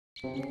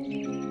Hello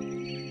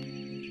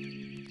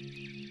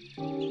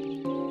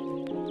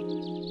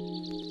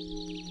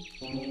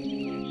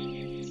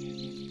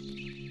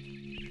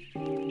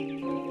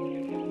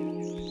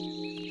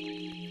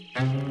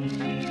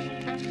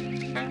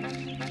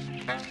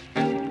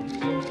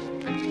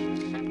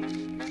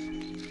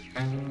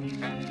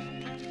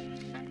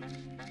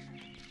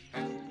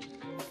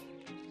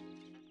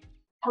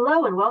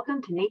and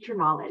welcome to Nature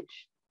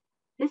Knowledge.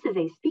 This is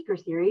a speaker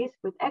series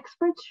with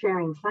experts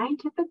sharing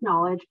scientific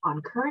knowledge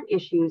on current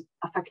issues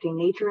affecting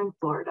nature in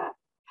Florida.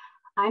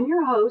 I'm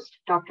your host,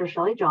 Dr.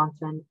 Shelly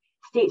Johnson,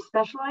 State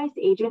Specialized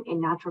Agent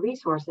in Natural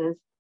Resources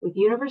with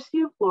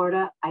University of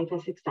Florida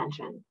IFAS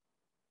Extension.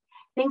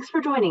 Thanks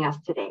for joining us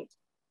today.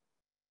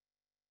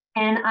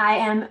 And I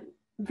am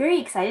very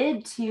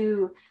excited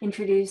to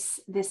introduce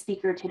this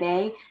speaker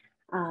today.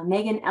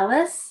 Megan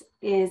Ellis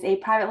is a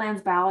private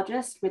lands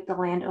biologist with the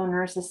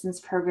Landowner Assistance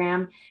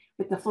Program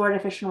with the Florida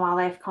Fish and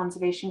Wildlife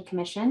Conservation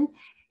Commission.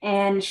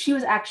 And she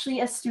was actually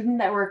a student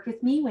that worked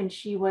with me when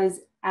she was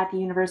at the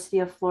University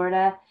of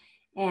Florida.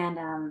 And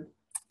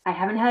I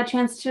haven't had a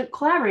chance to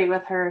collaborate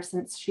with her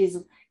since she's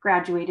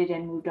graduated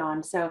and moved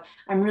on. So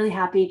I'm really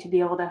happy to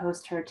be able to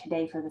host her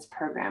today for this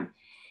program.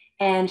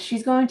 And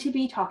she's going to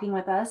be talking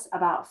with us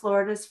about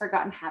Florida's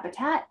forgotten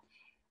habitat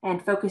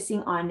and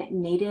focusing on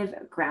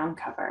native ground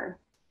cover.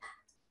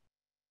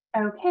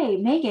 Okay,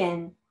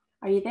 Megan,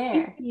 are you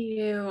there? Thank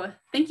you.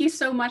 Thank you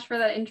so much for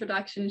that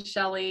introduction,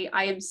 Shelly.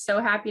 I am so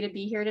happy to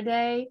be here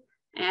today.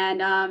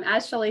 And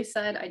as Shelly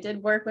said, I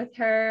did work with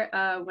her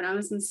when I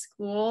was in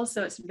school.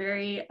 So it's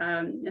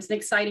an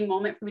exciting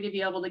moment for me to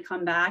be able to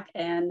come back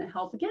and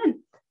help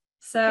again.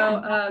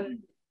 So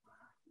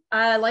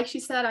like she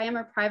said, I am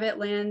a private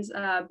lands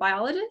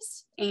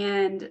biologist,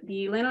 and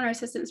the Landowner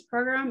Assistance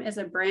Program is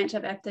a branch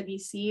of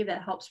FWC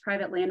that helps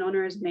private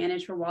landowners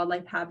manage for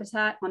wildlife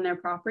habitat on their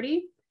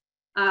property.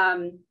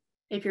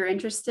 If you're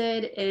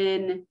interested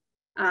in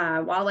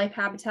wildlife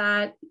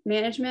habitat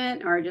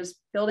management or just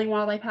building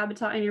wildlife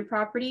habitat on your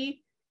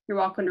property, you're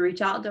welcome to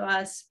reach out to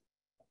us.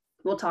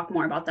 We'll talk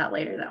more about that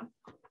later though.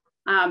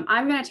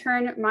 I'm going to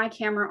turn my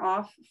camera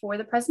off for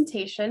the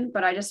presentation,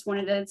 but I just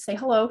wanted to say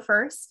hello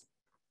first.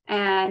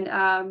 And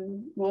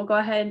we'll go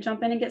ahead and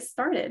jump in and get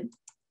started.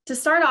 To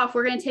start off,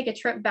 we're going to take a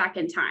trip back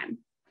in time.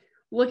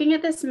 Looking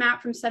at this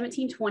map from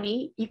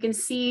 1720, you can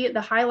see the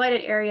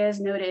highlighted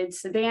areas noted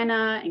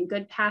savanna and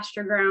good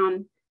pasture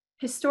ground.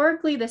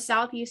 Historically, the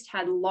Southeast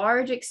had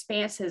large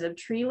expanses of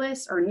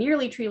treeless or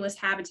nearly treeless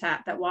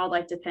habitat that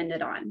wildlife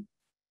depended on.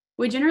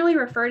 We generally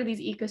refer to these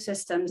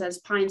ecosystems as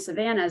pine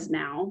savannas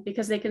now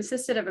because they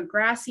consisted of a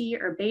grassy,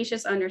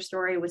 herbaceous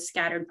understory with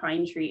scattered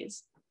pine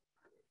trees.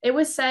 It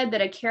was said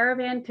that a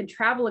caravan could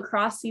travel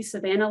across these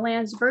savanna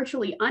lands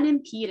virtually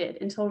unimpeded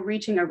until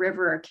reaching a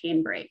river or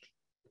canebrake.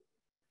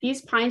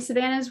 These pine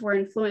savannas were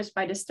influenced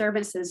by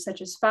disturbances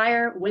such as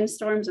fire,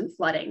 windstorms, and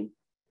flooding.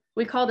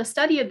 We call the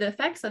study of the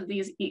effects of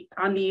these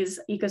on these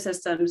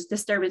ecosystems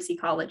disturbance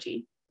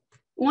ecology.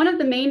 One of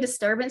the main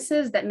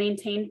disturbances that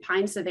maintained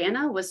pine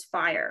savanna was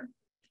fire.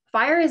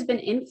 Fire has been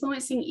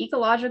influencing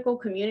ecological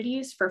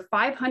communities for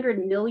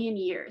 500 million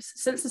years,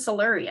 since the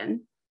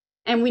Silurian.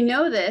 And we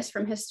know this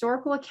from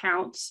historical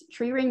accounts,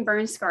 tree ring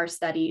burn scar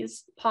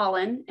studies,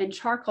 pollen, and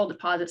charcoal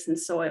deposits in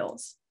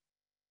soils.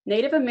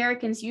 Native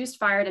Americans used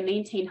fire to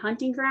maintain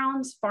hunting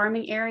grounds,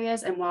 farming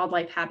areas, and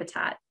wildlife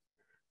habitat.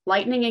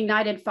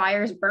 Lightning-ignited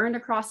fires burned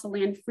across the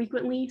land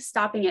frequently,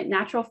 stopping at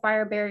natural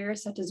fire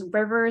barriers such as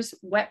rivers,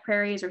 wet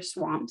prairies, or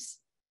swamps.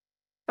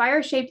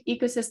 Fire shaped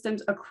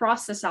ecosystems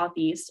across the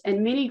Southeast,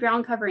 and many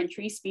ground cover and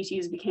tree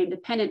species became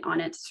dependent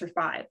on it to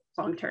survive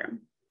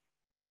long-term.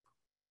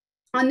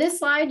 On this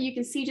slide, you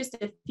can see just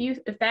a few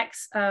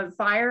effects of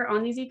fire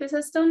on these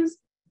ecosystems.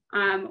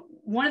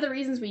 One of the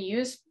reasons we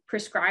use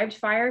prescribed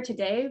fire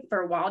today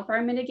for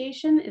wildfire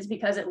mitigation is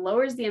because it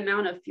lowers the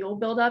amount of fuel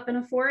buildup in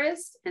a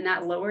forest, and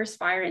that lowers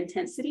fire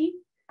intensity.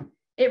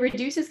 It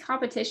reduces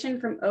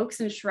competition from oaks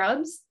and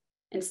shrubs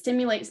and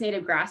stimulates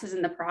native grasses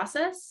in the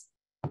process.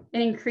 It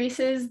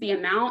increases the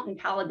amount and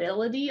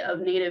palatability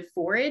of native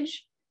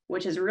forage,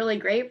 which is really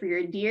great for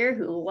your deer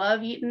who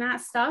love eating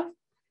that stuff.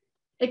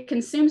 It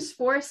consumes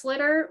forest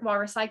litter while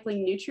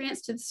recycling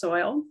nutrients to the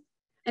soil,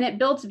 and it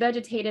builds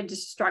vegetative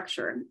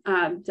structure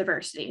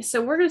diversity.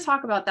 So we're going to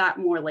talk about that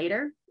more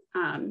later,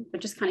 but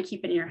just kind of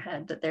keep in your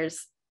head that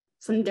there's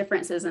some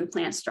differences in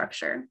plant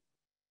structure.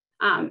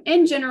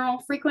 In general,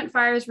 frequent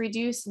fires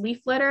reduce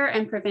leaf litter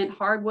and prevent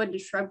hardwood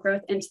and shrub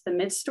growth into the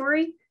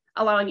mid-story,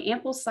 allowing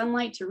ample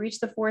sunlight to reach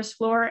the forest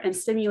floor and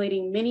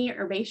stimulating many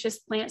herbaceous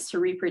plants to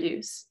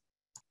reproduce.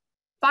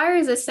 Fire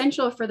is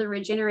essential for the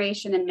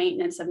regeneration and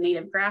maintenance of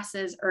native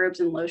grasses,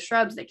 herbs, and low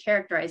shrubs that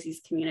characterize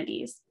these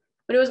communities.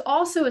 But it was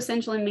also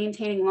essential in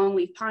maintaining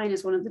longleaf pine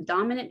as one of the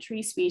dominant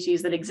tree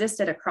species that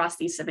existed across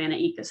these savanna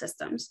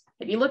ecosystems.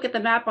 If you look at the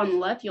map on the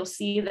left, you'll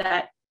see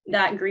that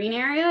that green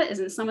area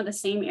is in some of the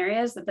same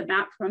areas that the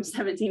map from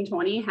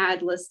 1720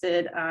 had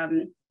listed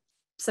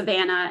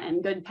savanna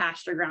and good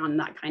pasture ground and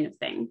that kind of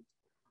thing.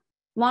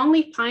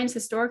 Longleaf pines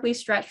historically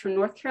stretch from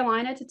North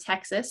Carolina to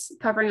Texas,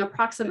 covering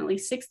approximately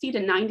 60 to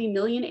 90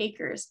 million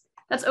acres.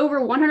 That's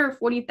over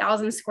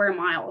 140,000 square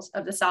miles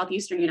of the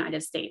southeastern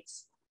United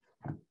States.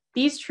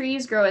 These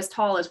trees grow as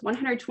tall as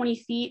 120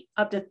 feet,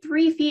 up to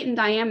 3 feet in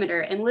diameter,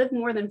 and live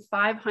more than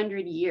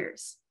 500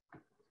 years.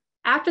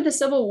 After the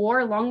Civil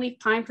War, longleaf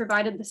pine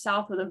provided the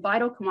South with a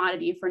vital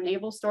commodity for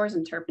naval stores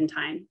and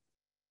turpentine.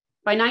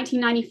 By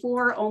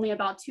 1994, only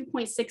about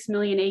 2.6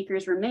 million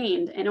acres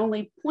remained, and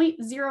only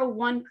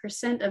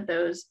 0.01% of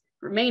those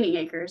remaining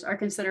acres are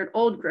considered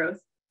old growth,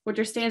 which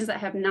are stands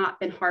that have not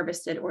been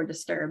harvested or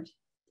disturbed.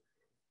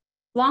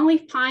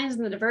 Longleaf pines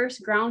and the diverse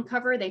ground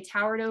cover they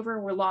towered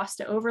over were lost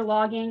to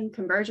overlogging,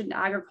 conversion to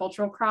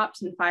agricultural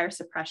crops, and fire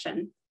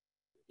suppression.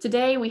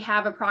 Today, we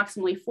have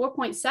approximately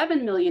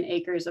 4.7 million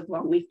acres of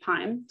longleaf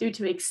pine due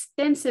to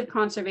extensive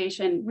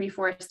conservation,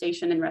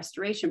 reforestation, and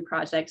restoration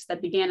projects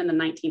that began in the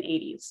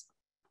 1980s.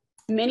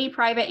 Many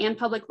private and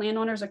public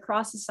landowners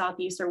across the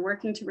Southeast are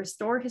working to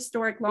restore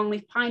historic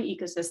longleaf pine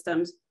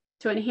ecosystems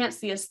to enhance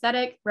the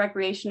aesthetic,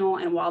 recreational,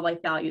 and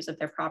wildlife values of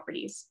their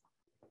properties.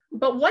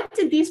 But what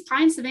did these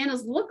pine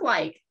savannas look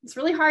like? It's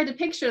really hard to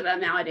picture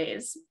them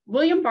nowadays.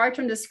 William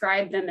Bartram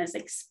described them as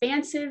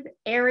expansive,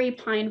 airy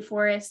pine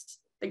forests,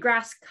 the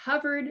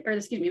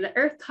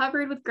earth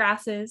covered with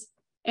grasses,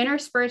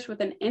 interspersed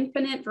with an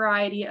infinite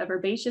variety of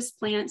herbaceous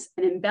plants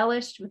and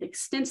embellished with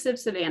extensive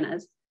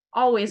savannas,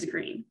 always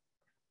green.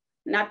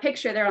 And that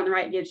picture there on the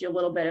right gives you a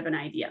little bit of an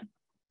idea.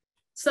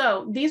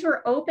 So these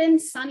were open,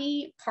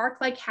 sunny,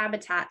 park-like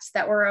habitats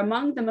that were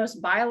among the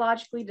most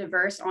biologically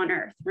diverse on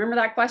Earth. Remember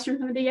that question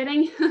from the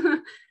beginning?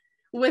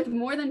 With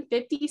more than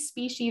 50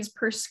 species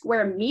per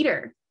square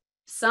meter.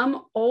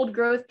 Some old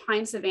growth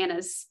pine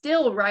savannas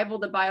still rival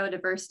the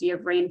biodiversity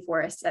of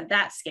rainforests at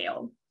that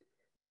scale.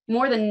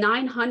 More than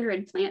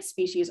 900 plant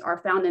species are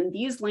found in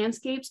these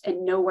landscapes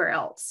and nowhere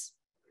else.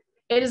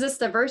 It is this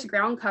diverse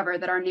ground cover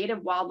that our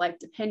native wildlife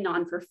depend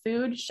on for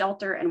food,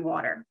 shelter, and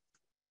water.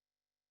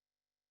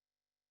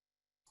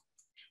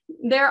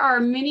 There are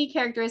many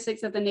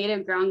characteristics of the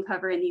native ground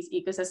cover in these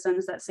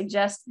ecosystems that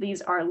suggest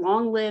these are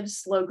long-lived,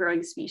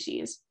 slow-growing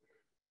species.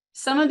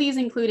 Some of these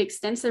include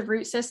extensive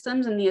root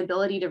systems and the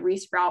ability to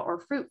resprout or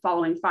fruit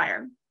following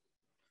fire.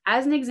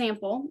 As an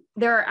example,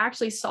 there are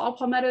actually saw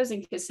palmettos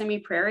in Kissimmee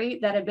Prairie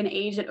that have been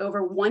aged at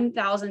over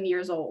 1,000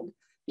 years old.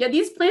 Yet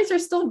these plants are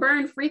still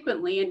burned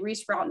frequently and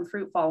resprout and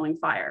fruit following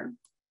fire.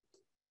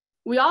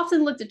 We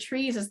often look to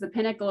trees as the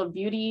pinnacle of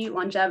beauty,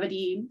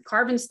 longevity,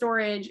 carbon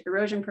storage,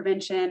 erosion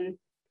prevention.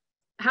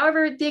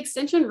 However, the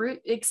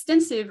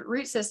extensive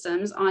root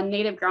systems on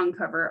native ground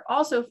cover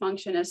also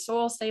function as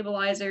soil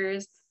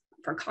stabilizers,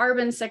 for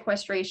carbon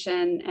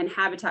sequestration, and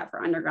habitat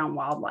for underground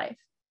wildlife.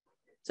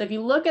 So if you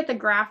look at the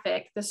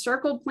graphic, the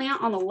circled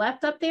plant on the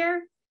left up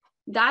there,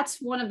 that's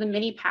one of the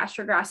many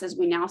pasture grasses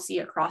we now see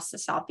across the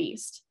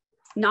Southeast.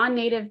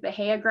 Non-native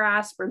Bahia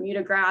grass,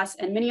 Bermuda grass,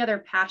 and many other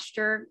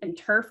pasture and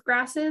turf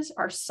grasses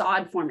are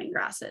sod-forming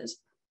grasses.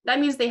 That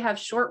means they have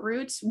short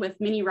roots with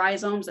many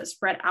rhizomes that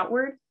spread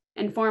outward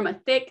and form a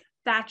thick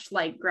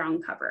thatch-like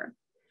ground cover.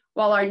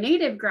 While our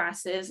native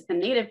grasses and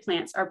native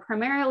plants are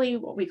primarily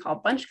what we call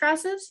bunch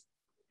grasses,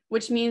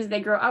 which means they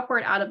grow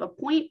upward out of a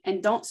point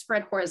and don't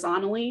spread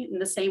horizontally in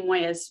the same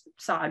way as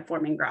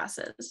sod-forming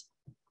grasses.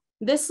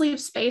 This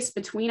leaves space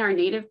between our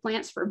native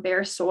plants for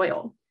bare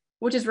soil,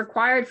 which is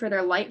required for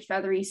their light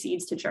feathery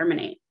seeds to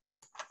germinate.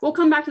 We'll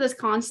come back to this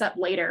concept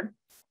later,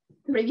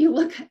 but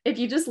if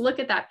you just look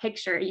at that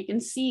picture, you can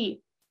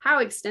see how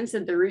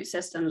extensive the root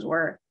systems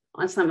were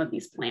on some of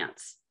these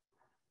plants.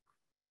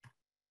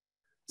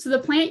 So the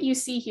plant you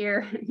see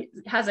here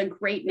has a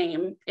great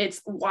name.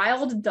 It's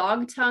wild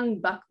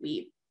dog-tongue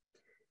buckwheat.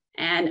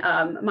 And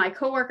my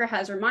coworker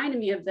has reminded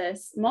me of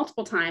this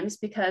multiple times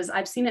because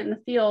I've seen it in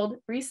the field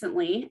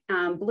recently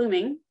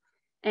blooming,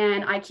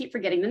 and I keep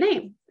forgetting the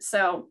name.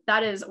 So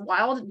that is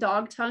wild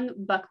dog-tongue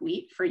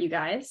buckwheat for you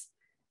guys.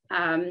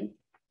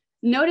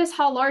 Notice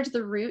how large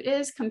the root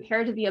is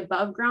compared to the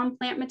above ground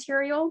plant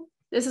material.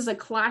 This is a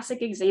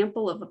classic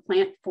example of a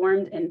plant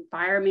formed in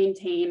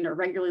fire-maintained or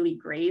regularly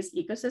grazed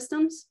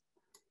ecosystems.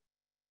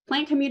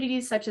 Plant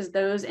communities such as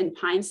those in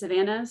pine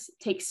savannas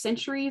take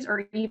centuries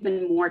or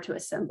even more to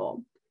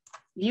assemble.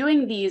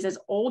 Viewing these as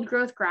old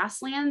growth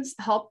grasslands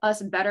help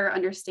us better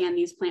understand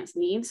these plants'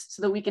 needs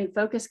so that we can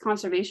focus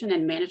conservation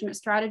and management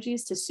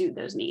strategies to suit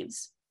those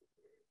needs.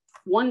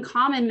 One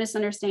common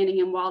misunderstanding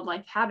in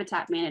wildlife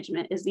habitat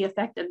management is the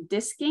effect of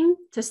disking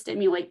to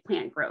stimulate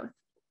plant growth.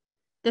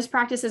 This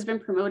practice has been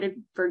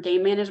promoted for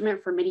game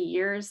management for many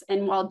years,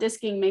 and while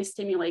disking may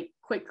stimulate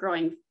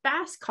quick-growing,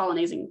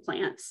 fast-colonizing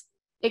plants,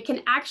 it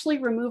can actually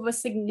remove a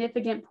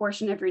significant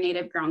portion of your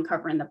native ground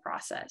cover in the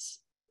process.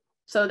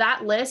 So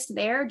that list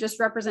there just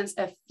represents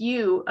a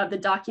few of the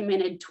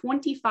documented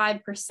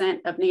 25%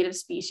 of native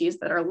species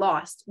that are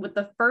lost with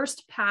the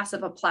first pass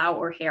of a plow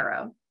or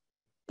harrow.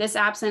 This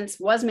absence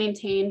was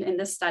maintained in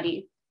this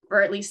study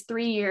for at least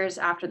 3 years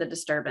after the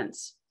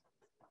disturbance.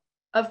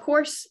 Of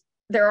course,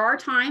 there are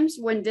times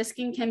when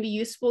disking can be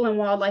useful in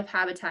wildlife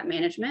habitat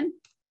management.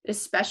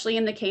 especially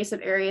in the case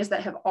of areas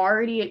that have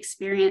already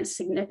experienced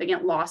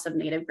significant loss of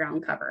native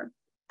ground cover.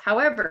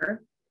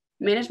 However,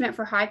 management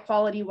for high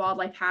quality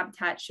wildlife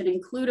habitat should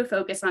include a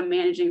focus on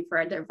managing for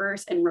a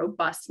diverse and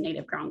robust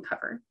native ground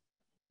cover.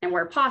 And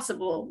where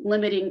possible,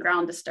 limiting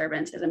ground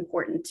disturbance is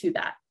important to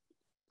that.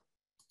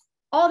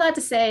 All that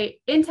to say,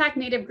 intact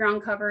native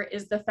ground cover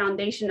is the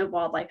foundation of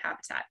wildlife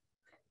habitat.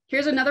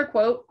 Here's another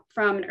quote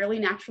from an early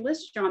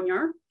naturalist, John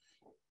Muir.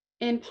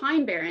 In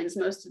pine barrens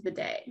most of the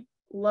day,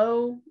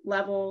 low,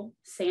 level,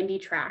 sandy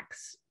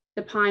tracts,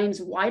 the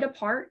pines wide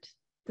apart,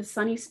 the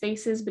sunny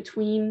spaces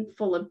between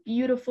full of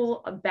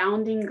beautiful,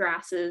 abounding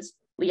grasses,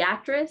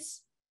 liatris,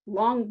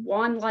 long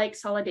wand-like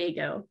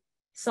solidago,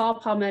 saw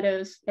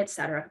palmettos,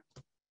 etc.,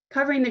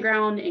 covering the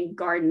ground in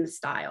garden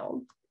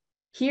style.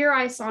 Here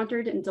I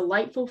sauntered in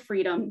delightful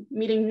freedom,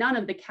 meeting none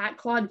of the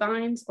cat-clawed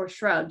vines or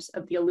shrubs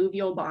of the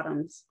alluvial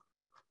bottoms.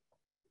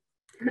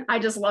 I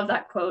just love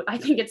that quote. I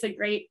think it's a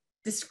great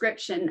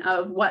description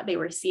of what they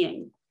were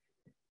seeing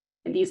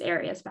in these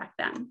areas back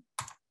then.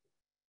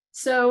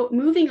 So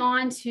moving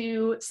on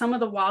to some of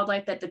the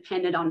wildlife that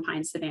depended on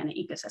pine savanna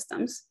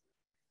ecosystems.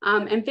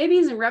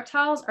 Amphibians and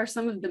reptiles are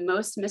some of the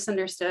most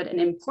misunderstood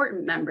and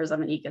important members of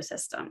an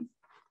ecosystem.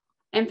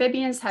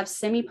 Amphibians have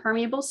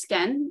semi-permeable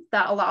skin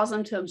that allows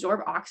them to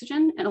absorb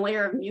oxygen and a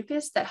layer of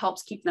mucus that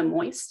helps keep them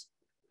moist.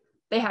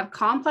 They have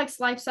complex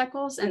life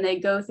cycles and they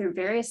go through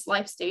various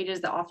life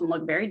stages that often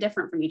look very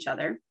different from each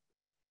other.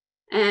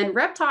 And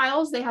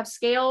reptiles, they have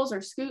scales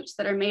or scutes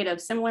that are made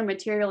of similar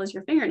material as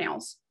your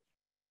fingernails.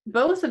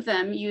 Both of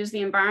them use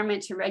the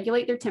environment to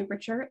regulate their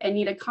temperature and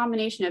need a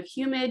combination of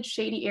humid,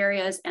 shady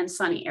areas and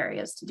sunny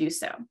areas to do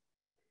so.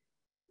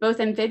 Both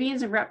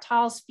amphibians and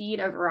reptiles feed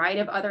a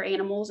variety of other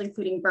animals,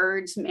 including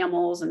birds,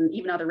 mammals, and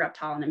even other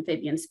reptile and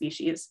amphibian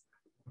species.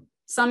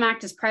 Some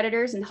act as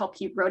predators and help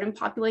keep rodent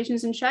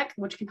populations in check,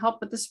 which can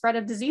help with the spread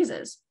of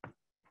diseases.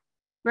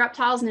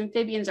 Reptiles and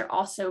amphibians are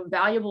also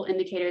valuable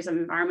indicators of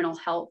environmental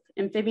health.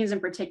 Amphibians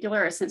in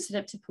particular are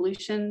sensitive to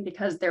pollution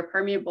because their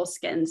permeable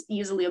skins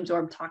easily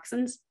absorb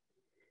toxins.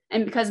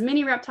 And because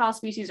many reptile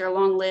species are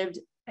long-lived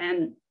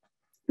and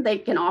they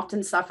can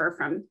often suffer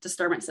from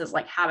disturbances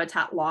like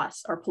habitat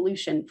loss or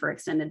pollution for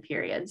extended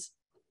periods.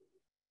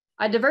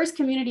 A diverse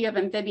community of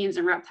amphibians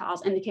and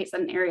reptiles indicates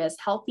that an area is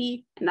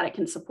healthy and that it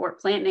can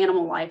support plant and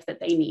animal life that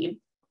they need.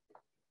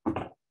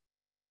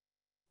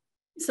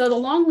 So the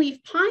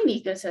longleaf pine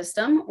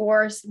ecosystem,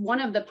 or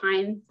one of the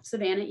pine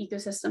savanna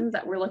ecosystems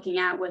that we're looking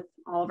at with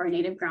all of our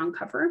native ground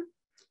cover,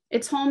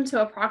 it's home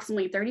to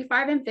approximately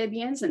 35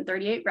 amphibians and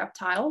 38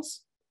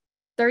 reptiles.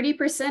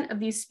 30% of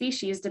these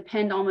species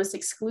depend almost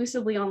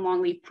exclusively on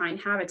longleaf pine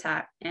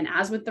habitat. And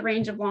as with the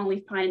range of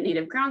longleaf pine and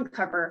native ground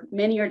cover,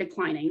 many are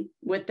declining,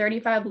 with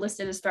 35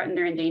 listed as threatened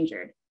or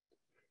endangered.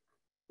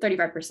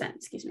 35%,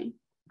 excuse me.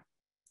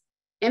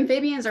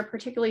 Amphibians are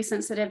particularly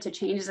sensitive to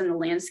changes in the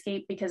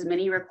landscape because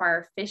many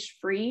require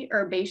fish-free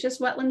herbaceous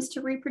wetlands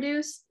to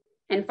reproduce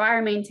and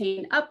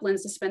fire-maintained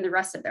uplands to spend the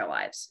rest of their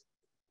lives.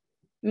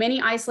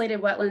 Many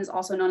isolated wetlands,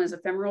 also known as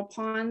ephemeral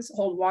ponds,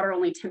 hold water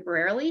only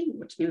temporarily,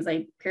 which means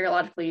they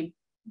periodically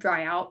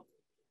dry out.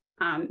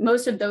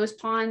 Most of those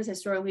ponds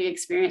historically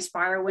experienced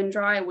fire when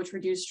dry, which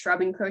reduced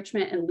shrub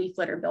encroachment and leaf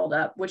litter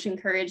buildup, which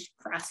encouraged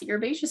grassy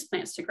herbaceous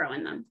plants to grow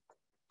in them.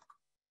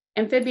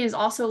 Amphibians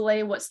also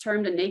lay what's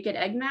termed a naked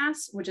egg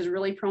mass, which is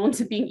really prone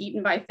to being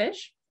eaten by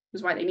fish, which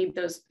is why they need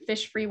those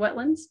fish-free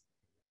wetlands.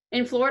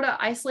 In Florida,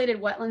 isolated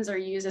wetlands are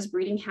used as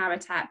breeding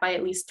habitat by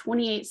at least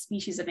 28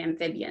 species of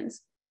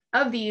amphibians.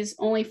 Of these,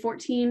 only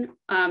 14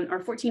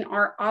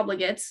 are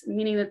obligates,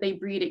 meaning that they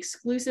breed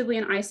exclusively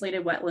in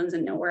isolated wetlands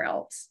and nowhere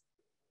else.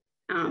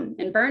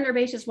 And burned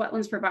herbaceous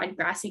wetlands provide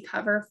grassy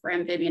cover for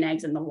amphibian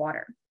eggs in the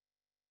water.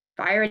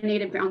 Fire and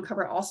native ground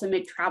cover also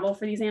make travel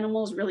for these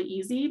animals really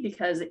easy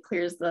because it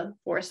clears the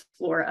forest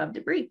floor of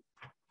debris.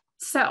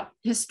 So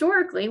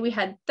historically, we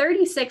had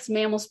 36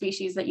 mammal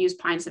species that use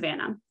pine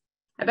savanna.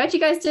 I bet you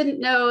guys didn't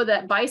know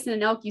that bison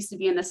and elk used to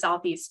be in the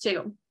Southeast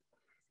too.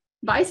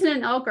 Bison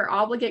and elk are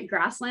obligate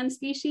grassland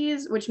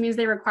species, which means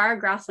they require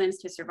grasslands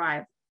to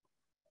survive.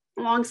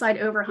 Alongside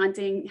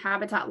overhunting,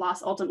 habitat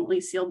loss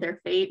ultimately sealed their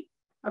fate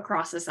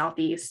across the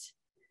Southeast.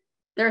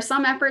 There are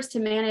some efforts to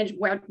manage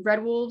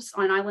red wolves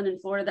on an island in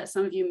Florida that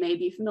some of you may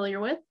be familiar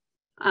with.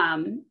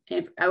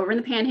 Over in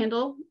the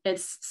Panhandle,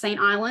 it's St.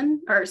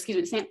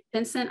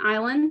 Vincent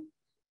Island.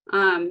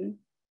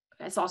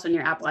 It's also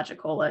near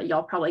Apalachicola.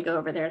 Y'all probably go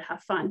over there to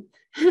have fun.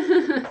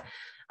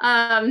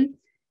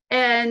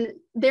 And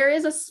there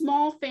is a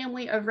small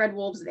family of red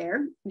wolves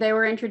there. They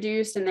were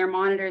introduced and they're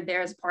monitored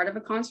there as part of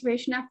a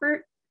conservation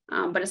effort,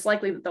 but it's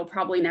likely that they'll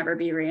probably never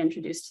be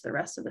reintroduced to the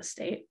rest of the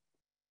state.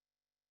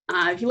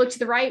 If you look to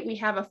the right, we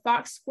have a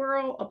fox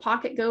squirrel, a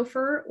pocket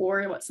gopher,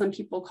 or what some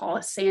people call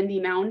a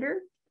sandy mounder,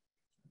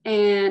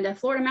 and a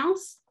Florida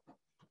mouse.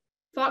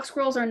 Fox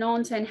squirrels are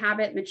known to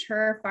inhabit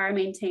mature,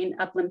 fire-maintained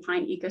upland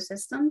pine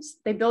ecosystems.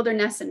 They build their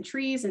nests in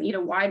trees and eat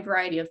a wide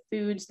variety of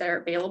foods that are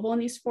available in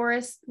these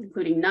forests,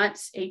 including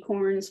nuts,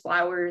 acorns,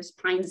 flowers,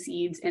 pine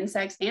seeds,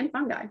 insects, and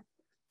fungi.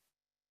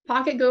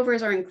 Pocket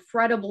gophers are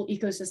incredible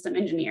ecosystem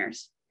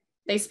engineers.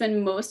 They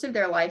spend most of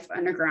their life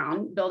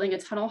underground, building a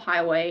tunnel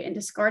highway and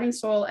discarding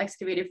soil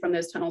excavated from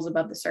those tunnels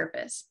above the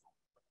surface.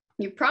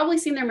 You've probably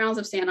seen their mounds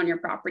of sand on your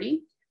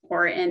property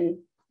or in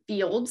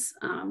fields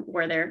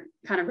where they're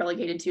kind of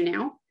relegated to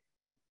now.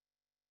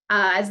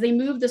 As they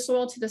move the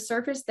soil to the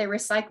surface, they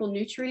recycle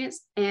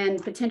nutrients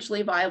and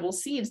potentially viable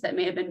seeds that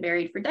may have been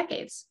buried for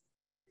decades.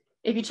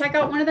 If you check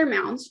out one of their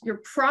mounds,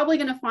 you're probably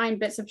going to find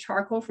bits of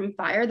charcoal from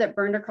fire that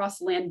burned across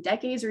the land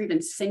decades or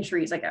even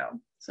centuries ago.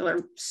 So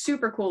they're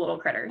super cool little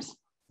critters.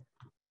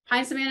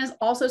 Pine savannas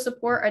also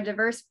support a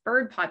diverse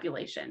bird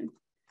population.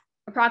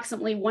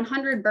 Approximately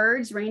 100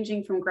 birds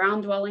ranging from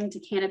ground dwelling to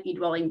canopy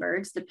dwelling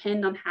birds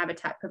depend on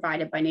habitat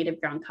provided by native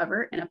ground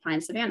cover in a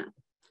pine savanna.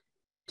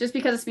 Just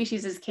because a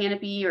species is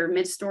canopy or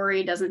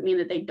mid-story doesn't mean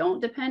that they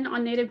don't depend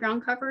on native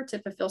ground cover to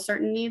fulfill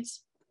certain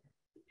needs.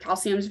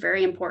 Calcium is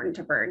very important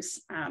to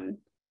birds.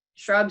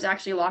 Shrubs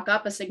actually lock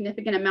up a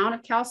significant amount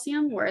of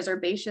calcium, whereas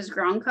herbaceous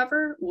ground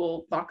cover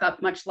will lock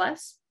up much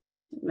less,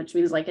 which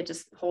means like it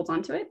just holds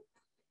onto it.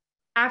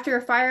 After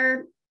a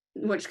fire,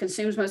 which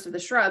consumes most of the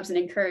shrubs and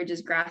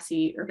encourages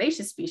grassy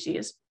herbaceous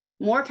species,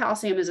 more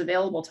calcium is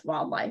available to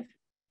wildlife.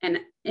 And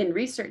in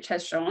research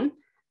has shown,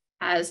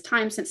 as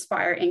time since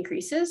fire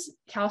increases,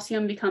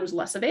 calcium becomes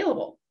less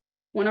available.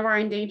 One of our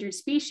endangered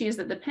species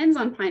that depends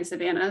on pine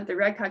savanna, the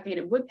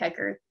red-cockaded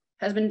woodpecker,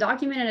 has been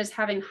documented as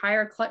having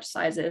higher clutch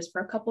sizes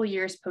for a couple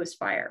years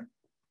post-fire.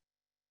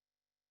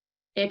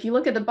 If you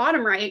look at the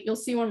bottom right, you'll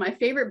see one of my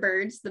favorite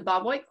birds, the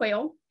bobwhite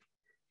quail.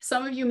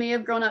 Some of you may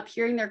have grown up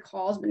hearing their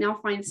calls, but now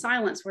find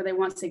silence where they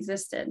once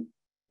existed.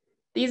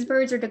 These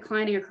birds are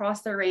declining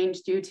across the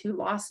range due to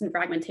loss and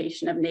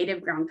fragmentation of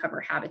native ground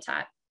cover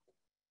habitat.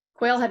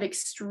 Quail have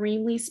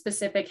extremely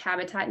specific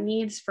habitat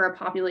needs for a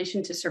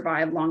population to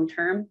survive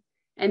long-term,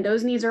 and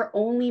those needs are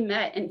only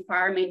met in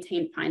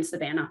fire-maintained pine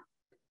savanna.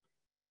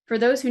 For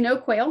those who know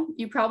quail,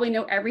 you probably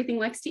know everything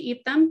likes to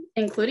eat them,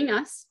 including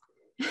us,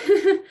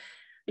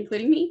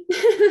 including me.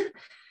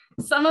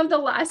 Some of the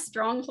last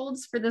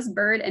strongholds for this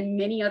bird and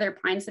many other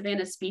pine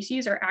savanna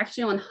species are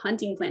actually on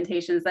hunting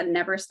plantations that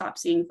never stop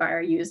seeing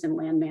fire used in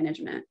land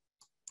management.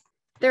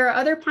 There are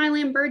other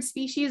pineland bird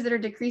species that are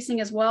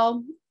decreasing as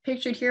well.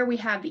 Pictured here, we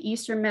have the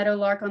eastern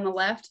meadowlark on the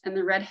left and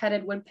the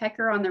red-headed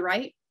woodpecker on the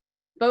right.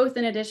 Both,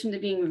 in addition to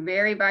being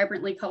very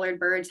vibrantly colored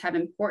birds, have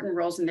important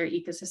roles in their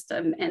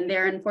ecosystem, and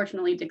they're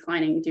unfortunately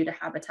declining due to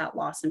habitat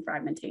loss and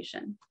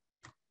fragmentation.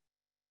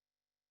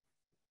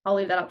 I'll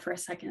leave that up for a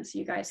second so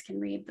you guys can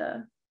read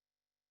the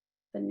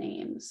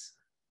names.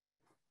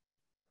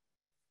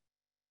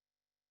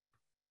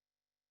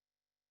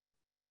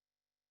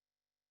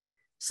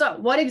 So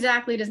what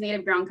exactly does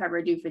native ground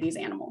cover do for these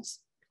animals?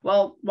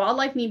 Well,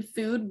 wildlife need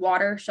food,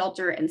 water,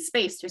 shelter, and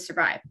space to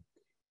survive.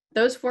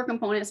 Those four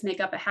components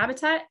make up a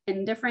habitat,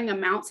 and differing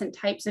amounts and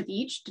types of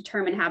each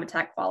determine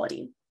habitat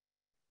quality.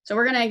 So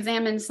we're going to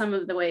examine some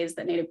of the ways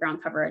that native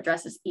ground cover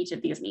addresses each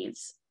of these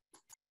needs.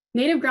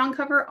 Native ground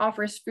cover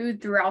offers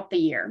food throughout the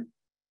year.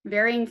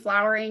 Varying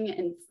flowering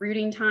and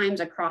fruiting times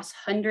across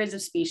hundreds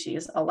of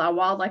species allow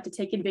wildlife to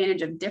take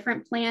advantage of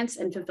different plants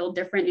and fulfill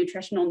different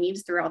nutritional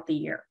needs throughout the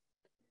year.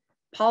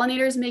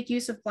 Pollinators make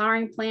use of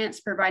flowering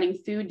plants, providing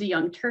food to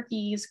young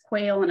turkeys,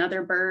 quail, and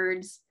other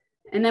birds.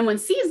 And then when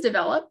seeds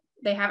develop,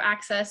 they have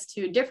access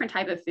to a different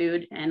type of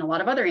food, and a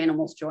lot of other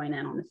animals join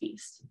in on the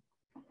feast.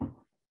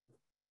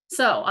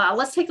 So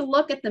let's take a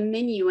look at the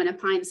menu in a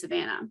pine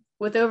savanna.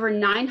 With over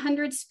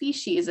 900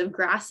 species of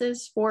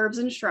grasses, forbs,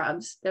 and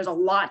shrubs, there's a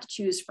lot to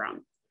choose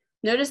from.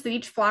 Notice that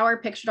each flower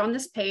pictured on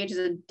this page is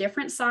a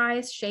different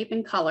size, shape,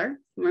 and color.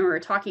 When we were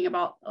talking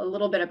about a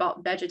little bit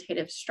about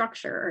vegetative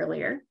structure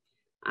earlier,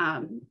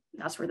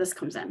 that's where this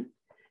comes in.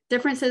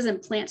 Differences in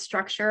plant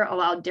structure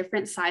allow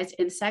different sized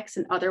insects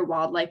and other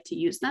wildlife to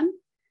use them.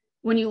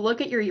 When you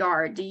look at your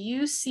yard, do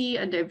you see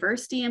a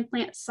diversity in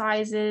plant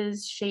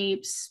sizes,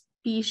 shapes,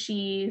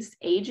 species,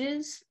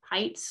 ages,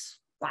 heights,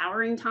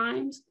 flowering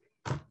times?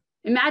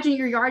 Imagine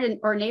your yard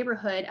or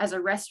neighborhood as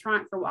a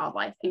restaurant for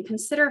wildlife and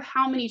consider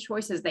how many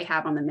choices they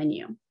have on the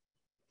menu.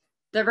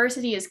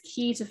 Diversity is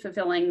key to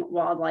fulfilling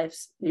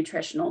wildlife's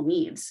nutritional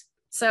needs.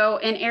 So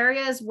in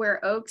areas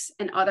where oaks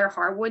and other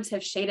hardwoods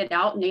have shaded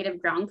out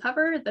native ground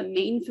cover, the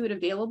main food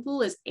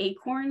available is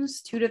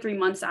acorns 2 to 3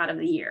 months out of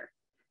the year.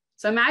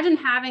 So imagine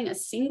having a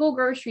single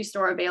grocery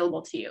store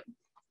available to you.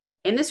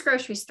 In this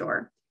grocery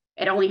store,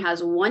 it only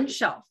has one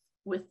shelf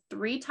with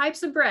 3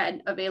 types of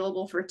bread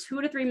available for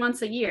 2 to 3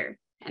 months a year.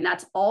 And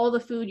that's all the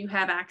food you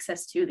have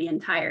access to the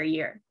entire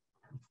year.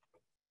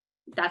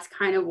 That's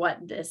kind of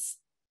what this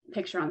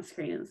picture on the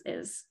screen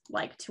is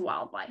like to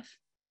wildlife.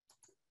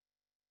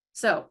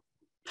 So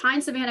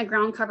pine savanna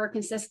ground cover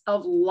consists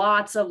of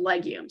lots of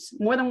legumes,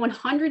 more than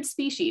 100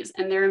 species,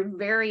 and they're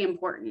very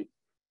important.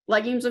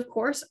 Legumes, of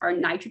course, are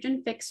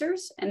nitrogen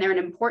fixers, and they're an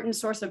important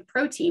source of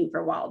protein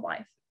for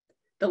wildlife.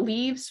 The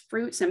leaves,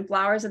 fruits, and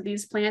flowers of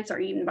these plants are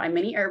eaten by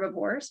many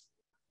herbivores,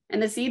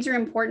 and the seeds are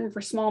important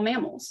for small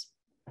mammals.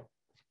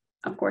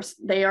 Of course,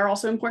 they are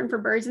also important for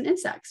birds and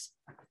insects.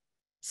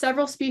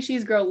 Several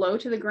species grow low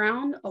to the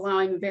ground,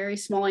 allowing very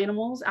small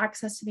animals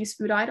access to these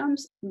food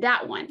items.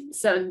 That one.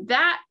 So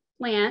that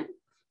plant,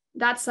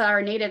 that's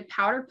our native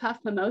powder puff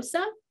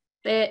mimosa.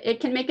 It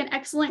can make an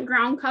excellent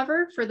ground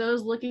cover for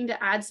those looking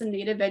to add some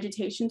native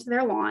vegetation to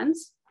their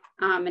lawns.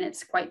 And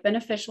it's quite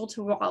beneficial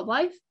to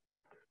wildlife.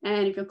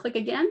 And if you'll click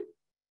again,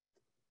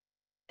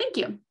 thank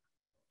you.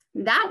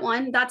 That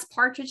one, that's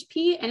partridge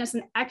pea, and it's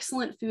an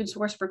excellent food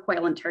source for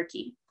quail and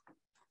turkey.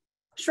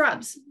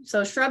 Shrubs.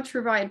 So shrubs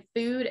provide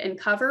food and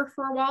cover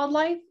for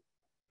wildlife.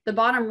 The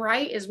bottom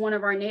right is one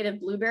of our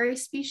native blueberry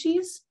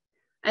species.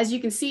 As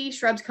you can see,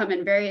 shrubs come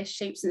in various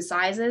shapes and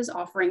sizes,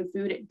 offering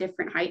food at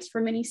different heights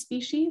for many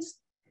species.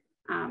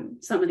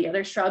 Some of the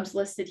other shrubs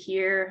listed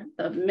here,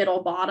 the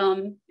middle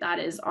bottom, that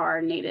is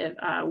our native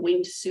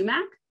winged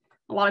sumac.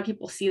 A lot of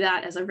people see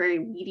that as a very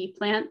weedy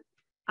plant,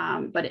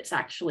 but it's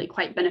actually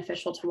quite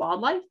beneficial to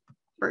wildlife.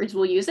 Birds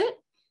will use it.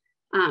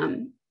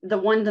 The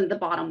one at the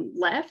bottom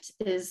left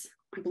is,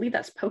 I believe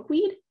that's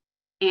pokeweed,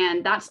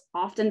 and that's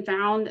often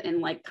found in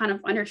like kind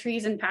of under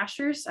trees and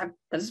pastures.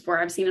 This is where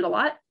I've seen it a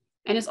lot.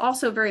 And it's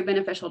also very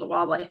beneficial to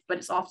wildlife, but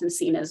it's often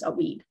seen as a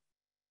weed.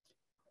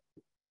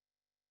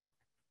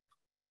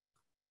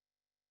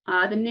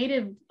 The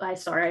native,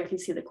 sorry, I can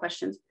see the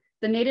questions.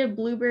 The native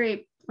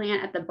blueberry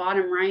plant at the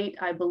bottom right,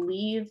 I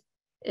believe,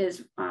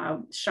 is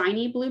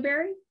shiny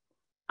blueberry.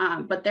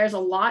 But there's a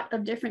lot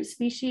of different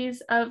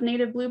species of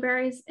native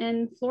blueberries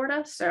in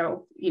Florida.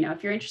 So,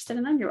 if you're interested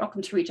in them, you're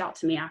welcome to reach out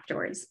to me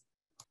afterwards.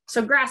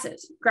 So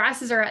grasses.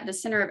 Grasses are at the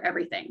center of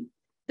everything.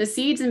 The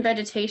seeds and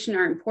vegetation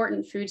are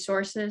important food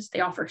sources.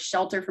 They offer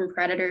shelter from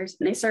predators,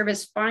 and they serve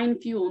as fine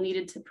fuel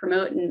needed to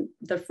promote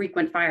the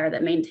frequent fire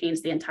that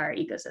maintains the entire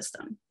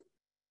ecosystem.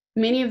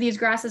 Many of these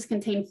grasses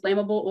contain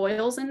flammable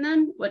oils in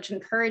them, which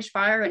encourage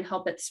fire and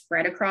help it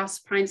spread across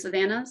pine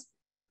savannas.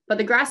 But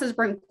the grasses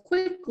burn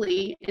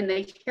quickly and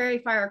they carry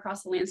fire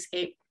across the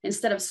landscape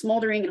instead of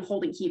smoldering and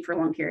holding heat for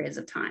long periods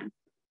of time.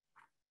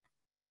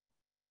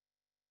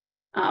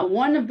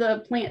 One of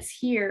the plants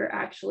here,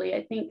 actually,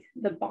 I think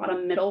the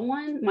bottom middle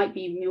one might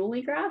be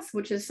muley grass,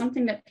 which is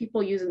something that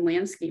people use in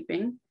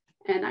landscaping,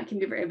 and that can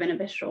be very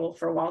beneficial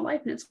for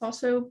wildlife, and it's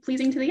also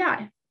pleasing to the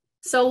eye.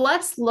 So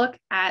let's look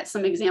at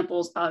some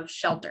examples of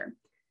shelter.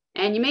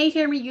 And you may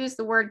hear me use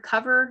the word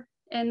cover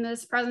in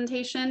this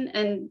presentation,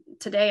 and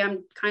today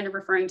I'm kind of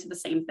referring to the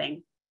same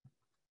thing.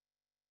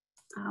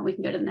 We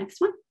can go to the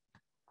next one.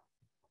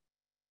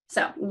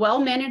 So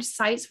well-managed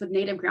sites with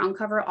native ground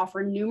cover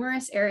offer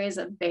numerous areas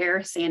of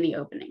bare, sandy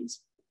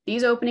openings.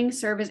 These openings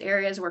serve as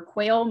areas where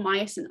quail,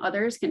 mice, and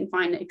others can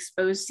find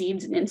exposed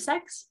seeds and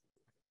insects.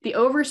 The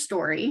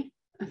overstory,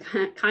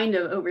 kind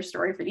of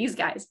overstory for these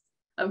guys,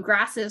 of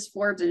grasses,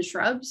 forbs, and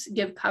shrubs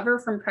give cover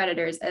from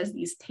predators as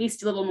these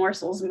tasty little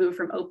morsels move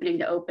from opening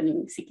to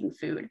opening seeking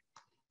food.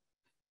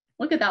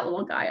 Look at that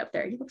little guy up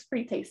there. He looks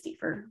pretty tasty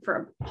for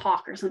a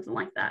hawk or something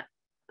like that.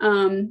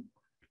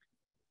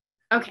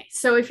 Okay,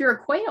 so if you're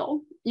a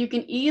quail, you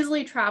can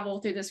easily travel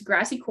through this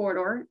grassy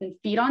corridor and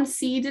feed on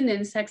seeds and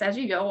insects as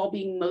you go, while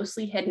being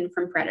mostly hidden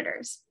from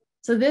predators.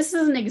 So this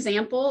is an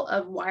example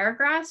of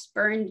wiregrass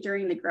burned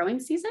during the growing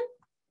season.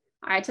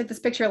 I took this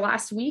picture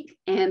last week,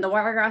 and the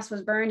wiregrass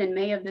was burned in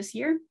May of this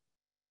year.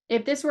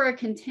 If this were a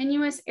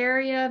continuous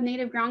area of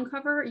native ground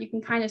cover, you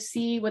can kind of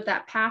see with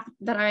that path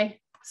that I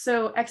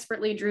so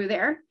expertly drew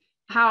there,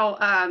 how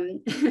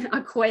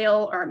a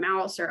quail or a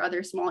mouse or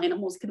other small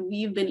animals could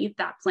weave beneath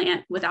that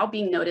plant without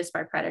being noticed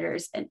by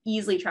predators and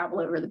easily travel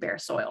over the bare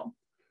soil.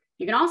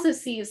 You can also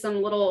see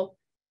some little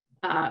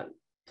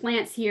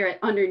plants here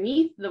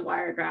underneath the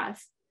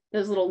wiregrass,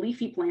 those little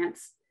leafy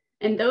plants,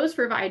 and those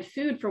provide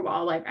food for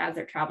wildlife as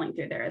they're traveling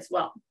through there as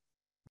well.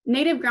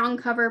 Native ground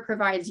cover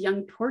provides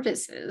young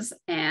tortoises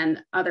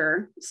and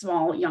other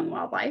small young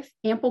wildlife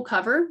ample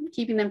cover,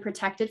 keeping them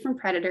protected from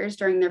predators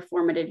during their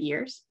formative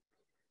years.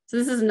 So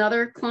this is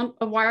another clump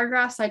of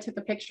wiregrass I took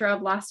a picture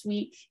of last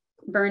week,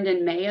 burned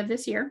in May of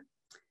this year.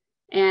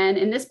 And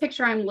in this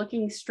picture, I'm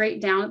looking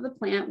straight down at the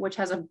plant, which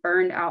has a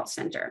burned out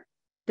center.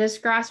 This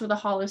grass with a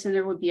hollow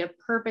center would be a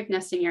perfect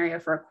nesting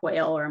area for a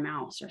quail or a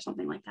mouse or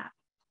something like that.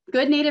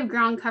 Good native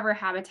ground cover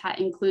habitat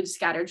includes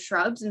scattered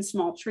shrubs and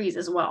small trees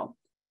as well.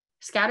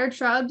 Scattered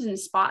shrubs and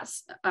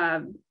spots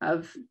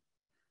of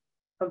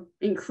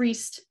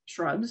increased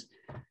shrubs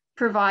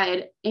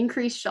provide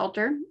increased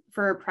shelter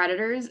for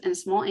predators and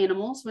small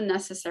animals when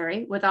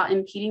necessary without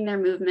impeding their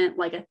movement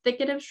like a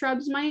thicket of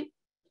shrubs might.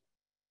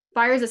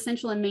 Fire is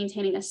essential in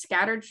maintaining a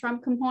scattered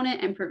shrub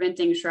component and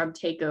preventing shrub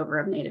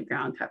takeover of native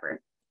ground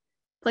cover.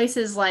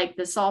 Places like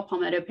the saw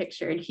palmetto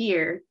pictured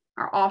here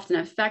are often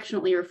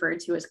affectionately referred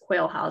to as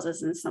quail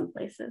houses in some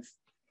places.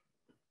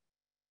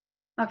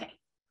 Okay,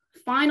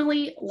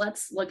 finally,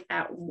 let's look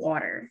at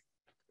water.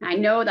 I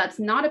know that's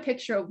not a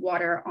picture of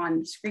water on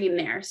the screen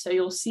there, so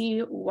you'll see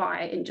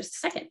why in just a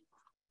second.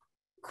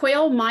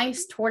 Quail,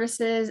 mice,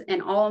 tortoises,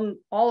 and all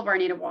of our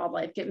native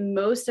wildlife get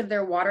most of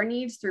their water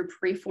needs through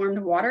preformed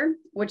water,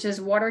 which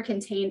is water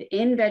contained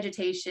in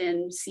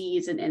vegetation,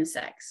 seeds, and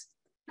insects.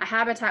 A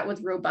habitat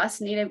with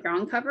robust native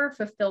ground cover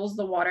fulfills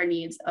the water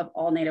needs of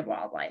all native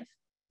wildlife,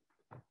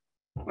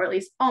 or at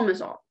least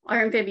almost all.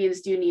 Our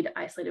amphibians do need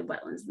isolated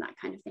wetlands and that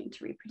kind of thing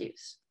to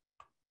reproduce.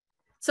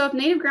 So if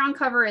native ground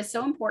cover is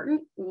so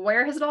important,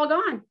 where has it all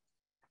gone?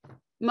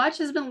 Much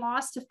has been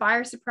lost to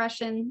fire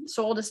suppression,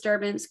 soil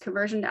disturbance,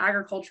 conversion to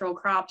agricultural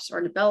crops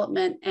or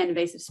development, and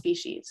invasive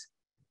species.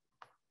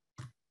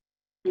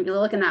 If you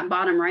look in that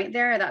bottom right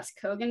there, that's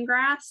Kogan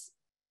grass.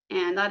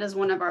 And that is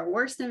one of our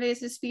worst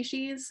invasive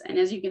species. And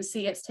as you can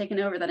see, it's taken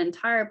over that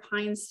entire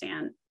pine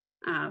stand.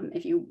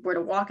 If you were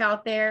to walk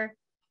out there,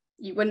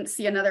 you wouldn't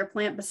see another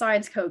plant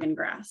besides Kogan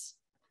grass.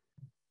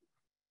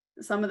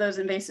 Some of those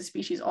invasive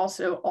species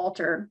also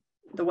alter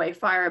the way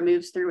fire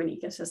moves through an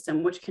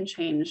ecosystem, which can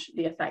change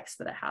the effects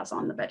that it has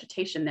on the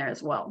vegetation there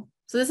as well.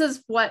 So this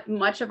is what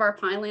much of our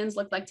pine lands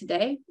look like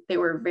today. They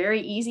were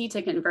very easy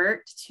to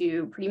convert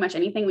to pretty much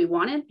anything we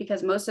wanted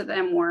because most of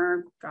them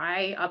were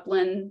dry,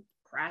 upland,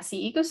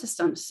 grassy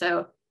ecosystems.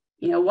 So,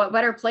 you know, what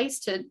better place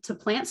to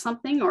plant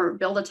something or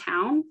build a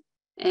town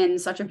in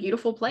such a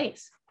beautiful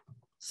place?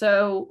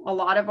 So a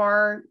lot of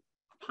our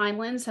pine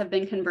lands have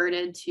been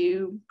converted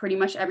to pretty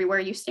much everywhere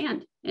you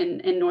stand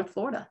in North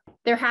Florida.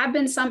 There have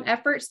been some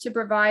efforts to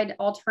provide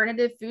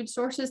alternative food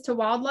sources to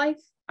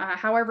wildlife.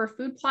 However,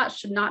 food plots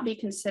should not be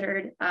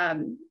considered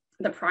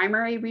the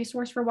primary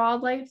resource for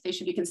wildlife. They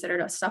should be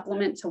considered a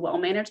supplement to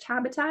well-managed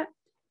habitat.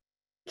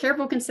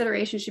 Careful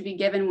consideration should be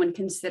given when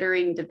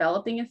considering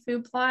developing a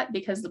food plot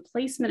because the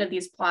placement of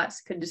these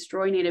plots could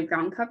destroy native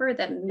ground cover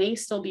that may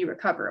still be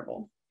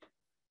recoverable.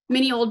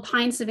 Many old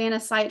pine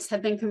savanna sites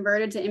have been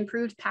converted to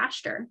improved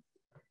pasture.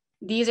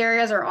 These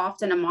areas are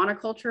often a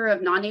monoculture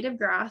of non-native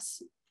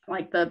grass,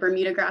 like the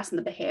Bermuda grass and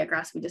the Bahia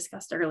grass we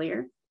discussed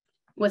earlier,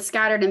 with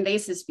scattered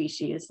invasive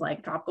species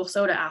like tropical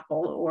soda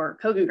apple or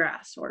Kogan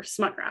grass or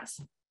smut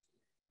grass.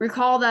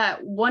 Recall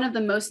that one of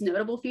the most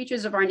notable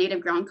features of our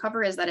native ground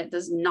cover is that it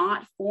does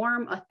not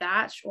form a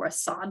thatch or a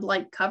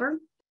sod-like cover.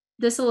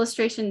 This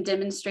illustration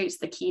demonstrates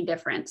the key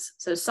difference.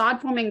 So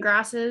sod-forming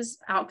grasses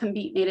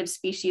outcompete native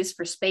species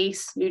for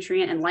space,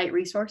 nutrient, and light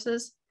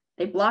resources.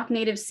 They block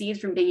native seeds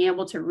from being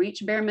able to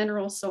reach bare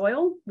mineral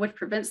soil, which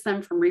prevents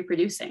them from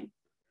reproducing.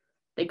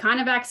 They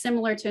kind of act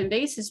similar to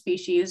invasive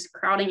species,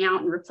 crowding out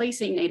and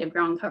replacing native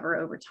ground cover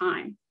over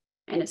time.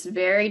 And it's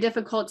very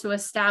difficult to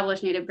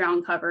establish native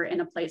ground cover in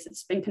a place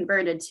that's been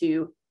converted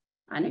to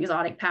an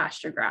exotic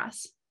pasture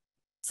grass.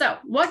 So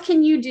what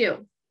can you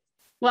do?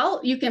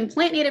 Well, you can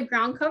plant native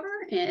ground cover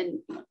and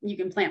you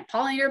can plant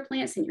pollinator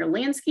plants in your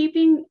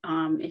landscaping.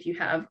 If you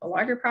have a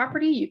larger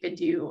property, you could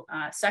do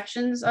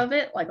sections of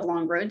it like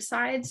along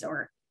roadsides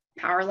or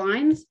power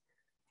lines.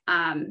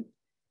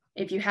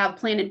 If you have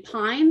planted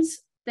pines,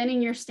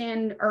 thinning your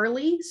stand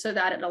early so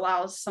that it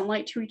allows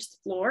sunlight to reach the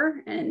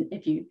floor. And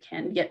if you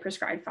can get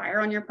prescribed fire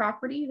on your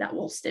property, that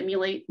will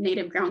stimulate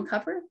native ground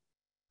cover.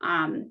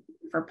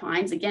 For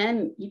pines,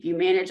 again, if you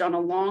manage on a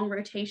long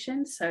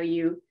rotation, so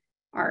you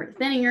are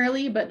thinning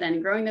early, but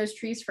then growing those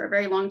trees for a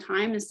very long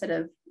time instead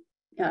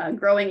of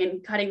growing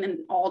and cutting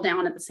them all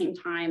down at the same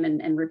time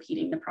and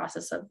repeating the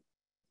process of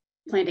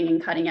planting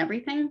and cutting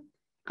everything.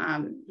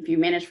 If you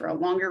manage for a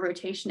longer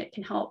rotation, it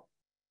can help.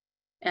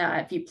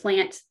 If you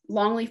plant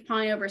longleaf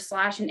pine over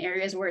slash in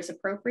areas where it's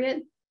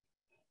appropriate,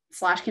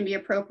 slash can be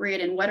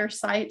appropriate in wetter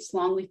sites.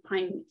 Longleaf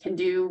pine can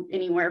do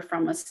anywhere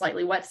from a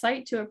slightly wet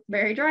site to a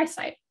very dry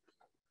site.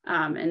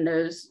 And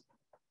those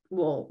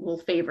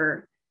will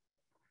favor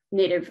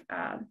native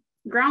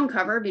ground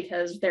cover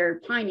because their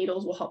pine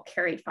needles will help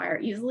carry fire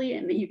easily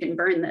and that you can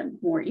burn them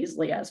more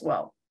easily as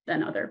well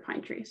than other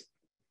pine trees.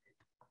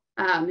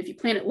 If you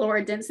plant at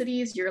lower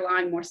densities, you're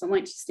allowing more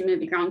sunlight to stimulate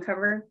the ground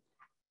cover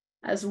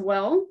as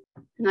well.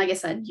 And like I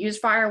said, use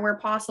fire where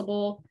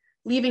possible,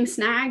 leaving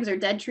snags or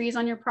dead trees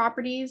on your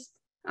properties.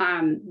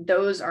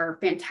 Those are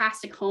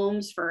fantastic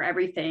homes for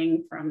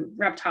everything from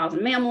reptiles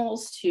and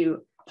mammals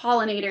to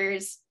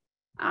pollinators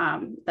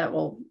that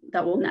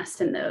will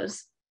nest in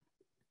those.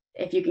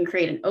 If you can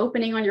create an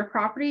opening on your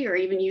property or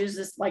even use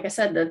this, like I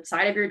said, the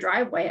side of your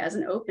driveway as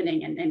an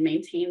opening and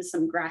maintain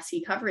some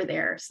grassy cover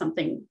there,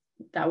 something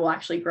that will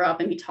actually grow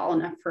up and be tall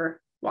enough for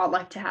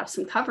wildlife to have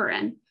some cover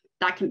in,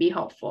 that can be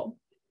helpful.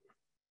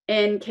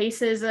 In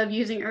cases of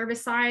using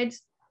herbicides,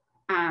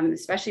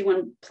 especially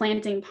when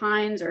planting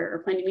pines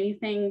or planting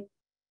anything,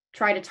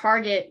 try to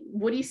target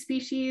woody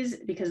species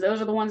because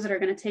those are the ones that are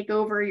going to take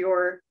over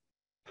your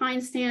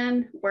pine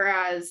stand,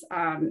 whereas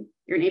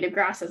your native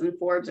grasses and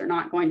forbs are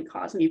not going to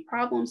cause any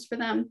problems for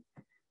them.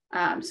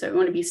 So you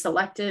want to be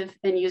selective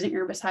in using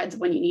herbicides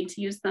when you need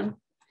to use them.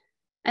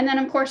 And then,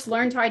 of course,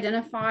 learn to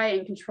identify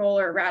and control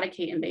or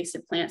eradicate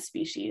invasive plant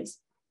species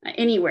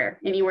anywhere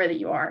that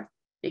you are.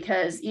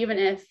 Because even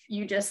if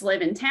you just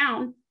live in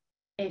town,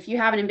 if you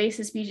have an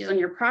invasive species on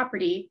your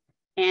property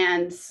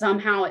and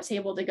somehow it's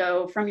able to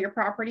go from your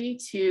property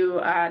to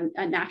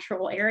a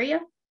natural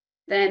area,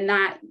 then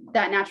that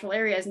natural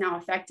area is now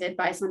affected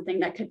by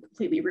something that could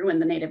completely ruin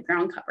the native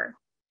ground cover.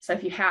 So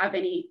if you have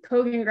any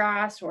Kogan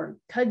grass or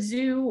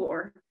kudzu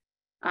or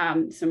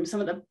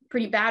some of the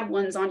pretty bad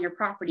ones on your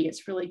property,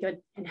 it's really good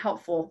and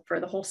helpful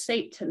for the whole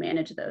state to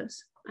manage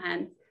those.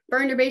 And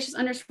burned herbaceous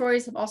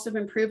understories have also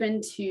been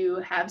proven to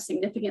have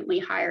significantly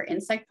higher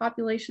insect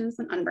populations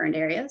than unburned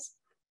areas.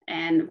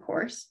 And of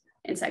course,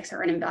 Insects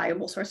are an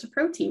invaluable source of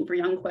protein for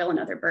young quail and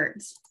other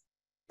birds.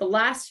 The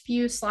last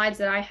few slides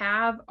that I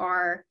have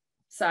are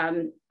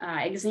some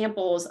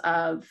examples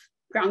of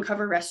ground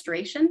cover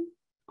restoration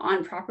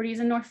on properties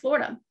in North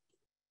Florida.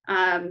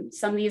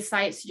 Some of these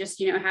sites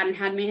just, hadn't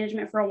had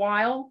management for a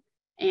while,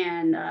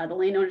 and the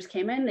landowners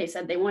came in, they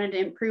said they wanted to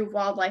improve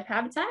wildlife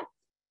habitat.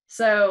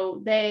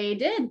 So they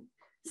did.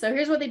 So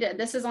here's what they did.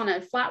 This is on a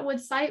flatwood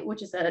site,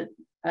 which is a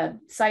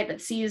site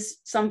that sees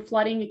some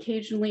flooding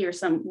occasionally or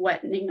some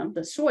wetting of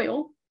the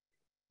soil,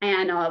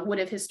 and would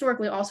have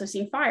historically also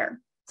seen fire.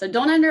 So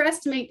don't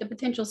underestimate the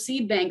potential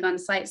seed bank on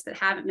sites that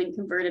haven't been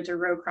converted to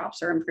row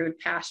crops or improved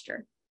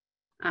pasture.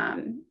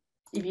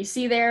 If you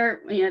see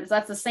there,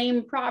 that's the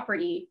same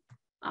property.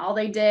 All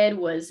they did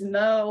was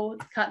mow,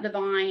 cut the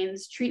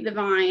vines, treat the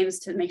vines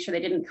to make sure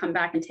they didn't come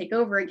back and take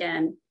over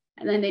again.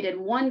 And then they did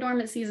one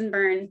dormant season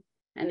burn,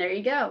 and there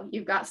you go.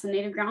 You've got some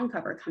native ground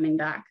cover coming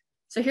back.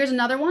 So here's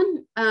another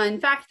one.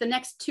 In fact, the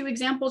next two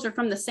examples are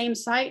from the same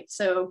site.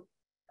 So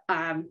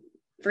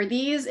for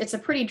these, it's a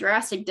pretty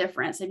drastic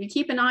difference. If you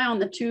keep an eye on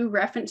the two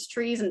reference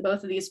trees in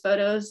both of these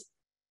photos,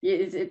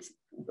 it's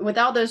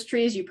without those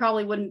trees, you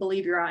probably wouldn't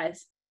believe your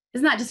eyes.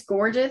 Isn't that just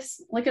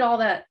gorgeous? Look at all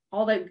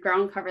the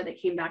ground cover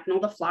that came back and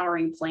all the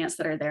flowering plants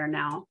that are there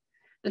now.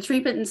 The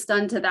treatments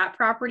done to that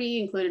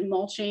property included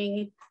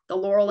mulching the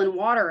laurel and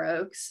water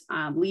oaks,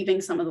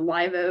 leaving some of the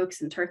live oaks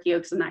and turkey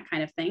oaks and that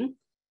kind of thing.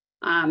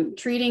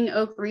 Treating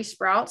oak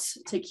resprouts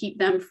to keep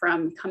them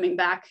from coming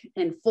back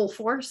in full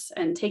force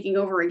and taking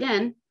over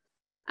again.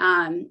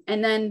 And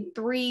then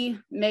 3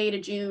 May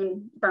to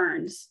June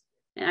burns.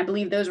 And I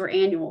believe those were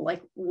annual,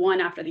 like one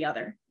after the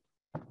other.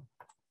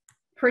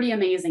 Pretty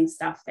amazing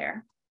stuff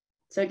there.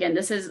 So again,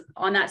 this is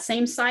on that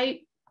same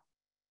site,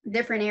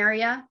 different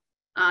area.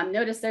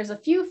 Notice there's a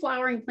few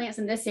flowering plants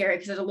in this area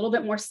because there's a little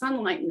bit more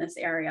sunlight in this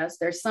area. So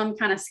there's some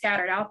kind of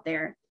scattered out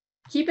there.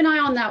 Keep an eye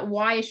on that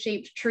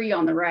Y-shaped tree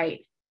on the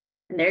right.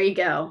 And there you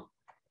go.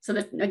 So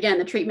again,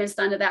 the treatment's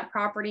done to that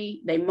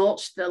property. They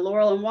mulched the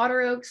laurel and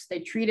water oaks. They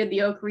treated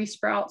the oak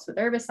resprouts with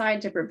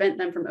herbicide to prevent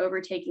them from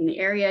overtaking the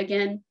area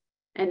again.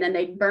 And then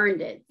they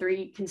burned it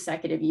 3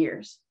 consecutive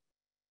years.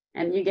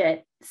 And you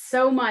get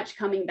so much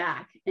coming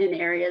back in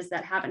areas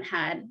that haven't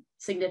had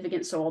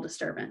significant soil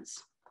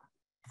disturbance.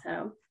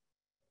 So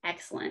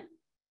excellent.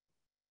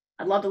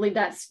 I'd love to leave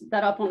that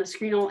up on the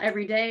screen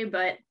every day,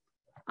 but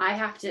I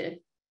have to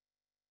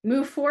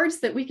move forward so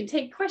that we can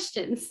take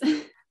questions.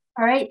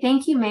 All right,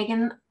 thank you,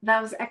 Megan.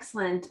 That was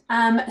excellent.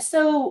 And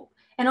also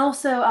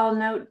I'll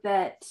note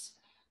that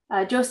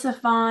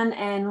Joseph Vaughn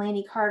and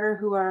Lainey Carter,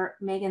 who are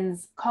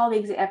Megan's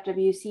colleagues at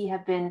FWC,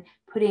 have been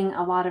putting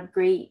a lot of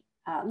great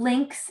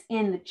links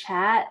in the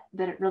chat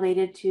that are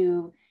related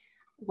to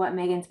what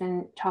Megan's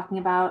been talking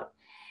about.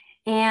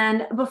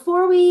 And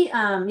before we,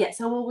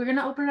 so we're going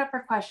to open it up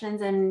for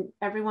questions, and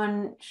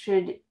everyone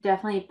should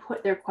definitely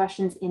put their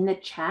questions in the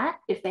chat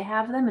if they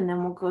have them, and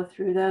then we'll go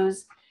through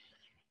those.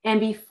 And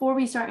before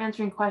we start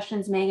answering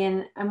questions,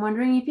 Megan, I'm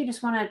wondering if you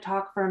just want to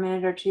talk for a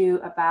minute or two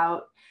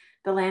about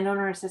the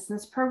Landowner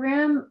Assistance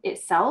Program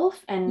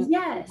itself and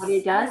what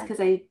it does, because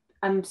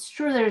I'm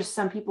sure there's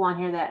some people on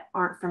here that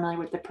aren't familiar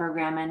with the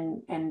program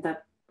and the,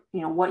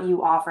 what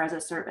you offer as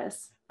a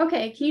service.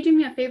 Okay, can you do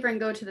me a favor and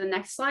go to the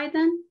next slide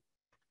then?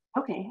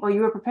 Okay, well,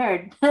 you were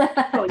prepared.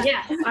 Oh,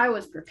 yes, I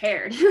was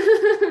prepared.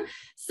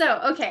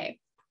 Okay.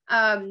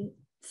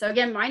 So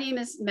again, my name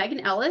is Megan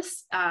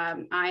Ellis.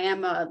 I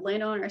am a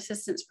Landowner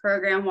Assistance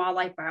Program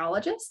wildlife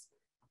biologist.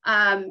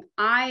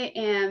 I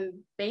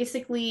am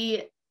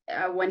basically,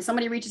 when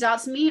somebody reaches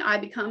out to me, I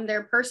become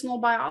their personal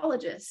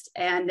biologist,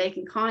 and they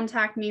can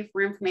contact me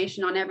for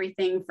information on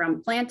everything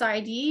from plant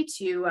ID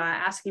to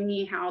asking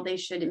me how they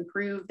should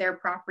improve their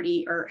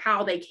property or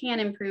how they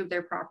can improve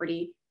their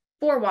property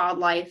for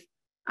wildlife.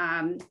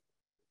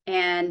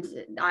 And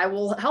I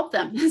will help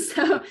them.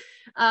 So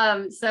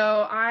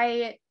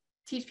I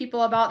teach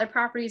people about their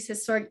property's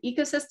historic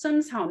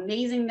ecosystems, how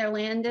amazing their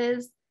land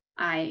is.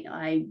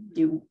 I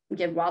do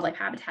give wildlife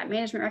habitat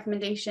management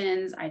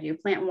recommendations. I do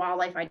plant and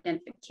wildlife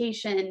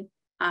identification.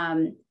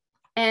 And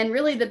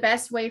really the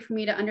best way for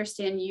me to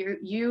understand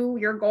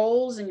your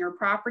goals and your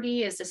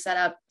property is to set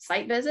up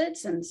site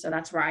visits. And so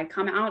that's where I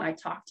come out, I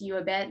talk to you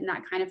a bit and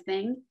that kind of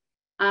thing.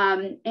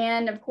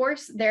 And of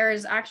course,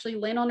 there's actually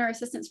Landowner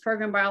Assistance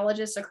Program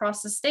biologists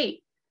across the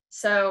state.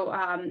 So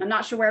I'm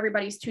not sure where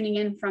everybody's tuning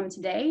in from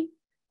today,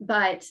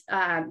 but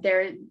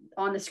there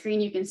on the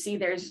screen, you can see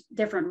there's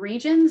different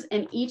regions,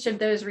 and each of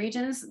those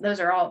regions, those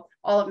are all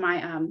of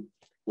my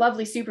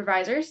lovely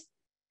supervisors,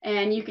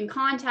 and you can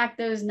contact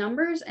those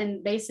numbers,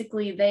 and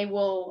basically they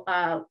will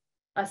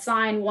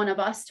assign one of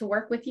us to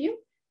work with you,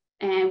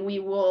 and we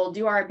will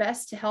do our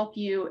best to help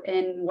you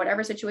in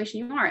whatever situation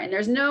you are. And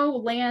there's no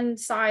land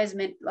size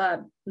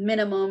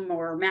minimum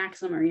or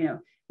maximum,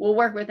 or, we'll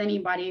work with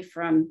anybody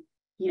from,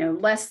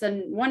 less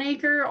than 1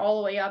 acre all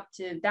the way up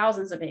to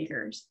thousands of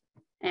acres.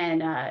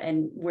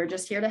 And we're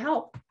just here to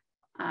help.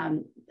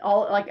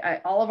 All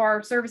of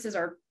our services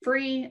are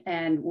free,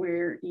 and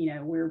we're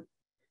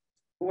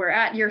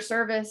at your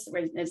service.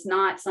 It's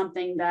not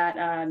something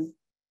that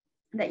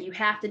that you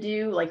have to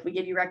do. Like, we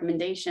give you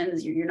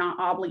recommendations. You're not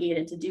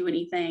obligated to do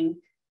anything.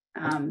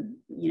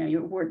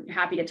 We're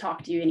happy to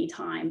talk to you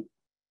anytime.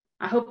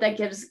 I hope that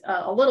gives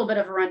a little bit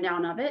of a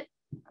rundown of it.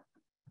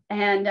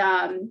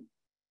 And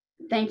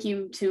thank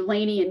you to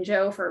Lainey and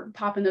Joe for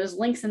popping those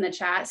links in the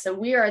chat. So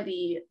we are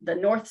the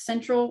North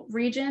Central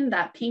region,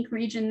 that pink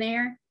region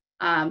there.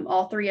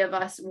 All three of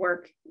us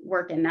work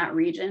in that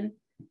region.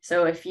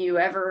 So if you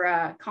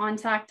ever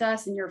contact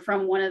us and you're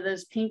from one of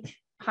those pink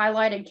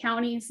highlighted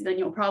counties, then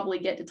you'll probably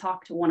get to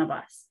talk to one of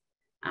us.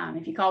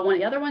 If you call one of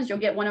the other ones, you'll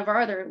get one of our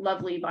other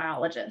lovely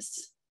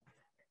biologists.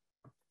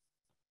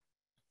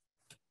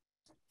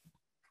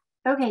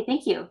 Okay,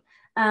 thank you.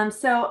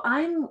 So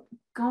I'm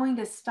going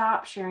to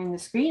stop sharing the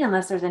screen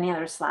unless there's any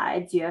other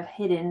slides you have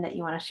hidden that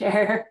you want to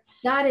share.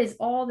 That is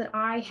all that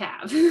I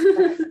have.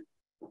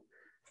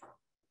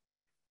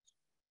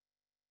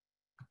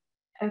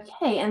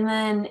 Okay, and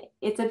then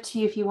it's up to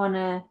you if you want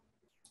to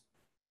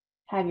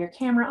have your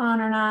camera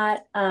on or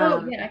not.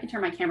 Oh, yeah, I can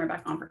turn my camera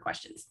back on for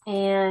questions.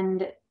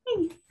 And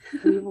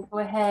we will go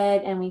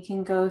ahead and we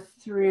can go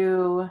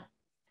through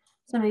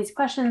some of these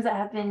questions that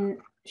have been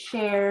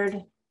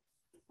shared.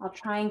 I'll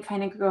try and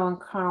kind of go in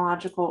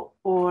chronological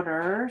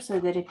order so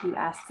that if you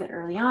asked it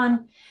early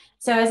on.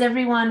 So as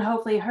everyone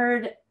hopefully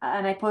heard,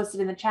 and I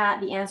posted in the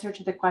chat, the answer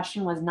to the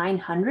question was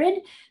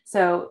 900.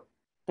 So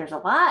there's a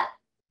lot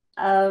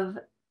of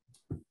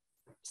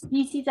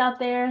species out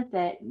there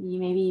that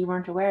maybe you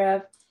weren't aware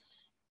of.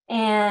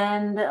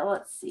 And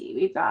let's see,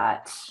 we've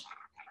got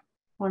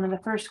one of the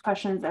first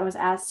questions that was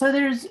asked. So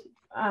there's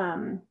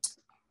someone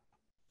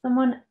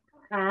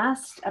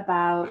asked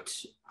about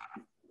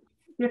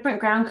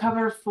different ground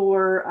cover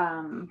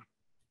for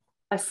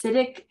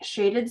acidic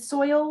shaded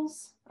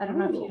soils. I don't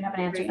know if you have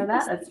an answer for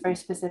that. That's very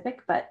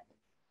specific, but.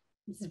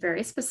 This is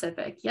very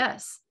specific,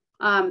 yes.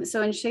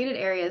 So in shaded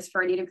areas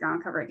for a native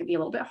ground cover, it can be a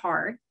little bit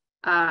hard.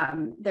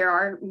 There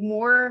are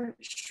more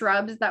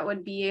shrubs that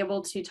would be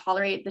able to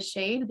tolerate the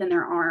shade than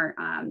there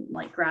are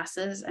like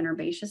grasses and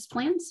herbaceous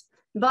plants,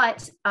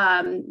 but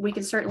we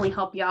can certainly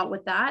help you out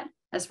with that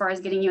as far as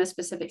getting you a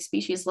specific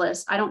species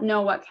list. I don't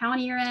know what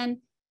county you're in,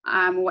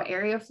 what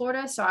area of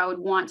Florida, so I would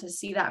want to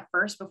see that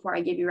first before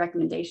I give you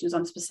recommendations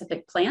on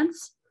specific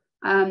plants.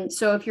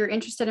 So if you're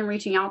interested in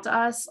reaching out to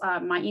us,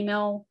 my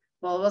email,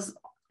 well,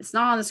 it's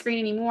not on the screen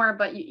anymore,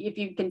 but if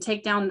you can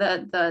take down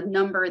the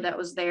number that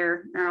was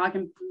there, or I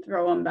can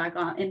throw them back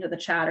on into the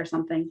chat or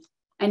something,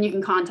 and you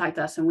can contact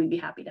us and we'd be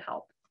happy to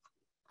help.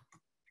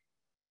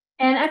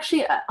 And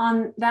actually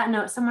on that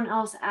note, someone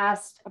else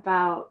asked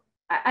about,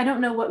 I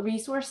don't know what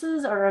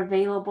resources are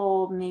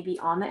available maybe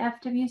on the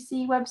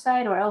FWC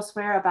website or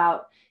elsewhere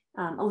about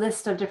a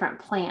list of different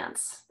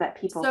plants that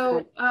people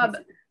could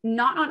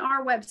not on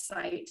our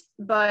website,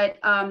 but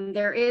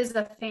there is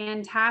a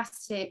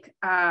fantastic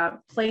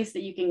place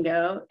that you can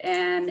go,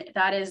 and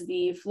that is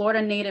the Florida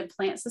Native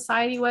Plant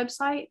Society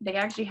website. They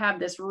actually have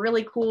this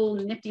really cool,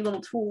 nifty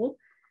little tool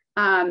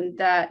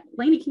that,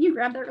 Lainey, can you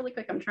grab that really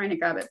quick? I'm trying to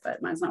grab it,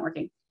 but mine's not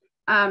working.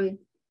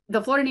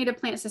 The Florida Native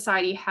Plant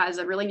Society has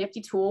a really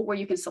nifty tool where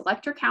you can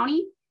select your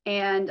county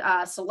and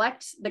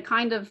select the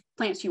kind of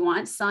plants you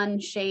want, sun,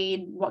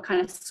 shade, what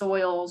kind of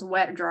soils,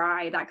 wet,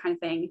 dry, that kind of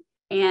thing.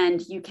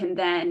 And you can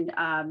then,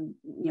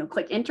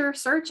 click enter,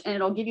 search, and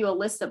it'll give you a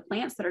list of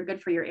plants that are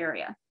good for your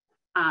area.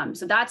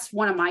 So that's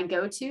one of my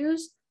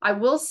go-tos. I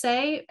will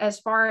say, as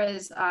far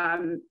as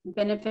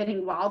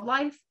benefiting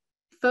wildlife,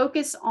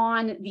 focus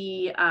on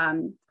the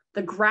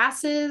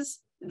grasses,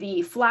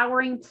 the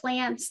flowering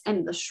plants,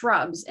 and the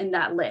shrubs in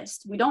that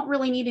list. We don't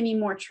really need any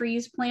more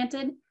trees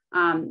planted,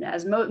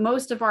 as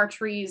most of our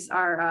trees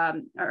are,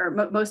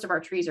 most of our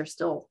trees are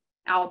still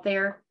out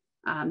there.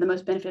 The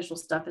most beneficial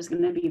stuff is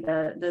going to be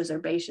those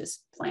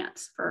herbaceous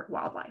plants for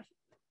wildlife.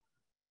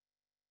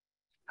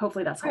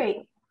 Hopefully that's great.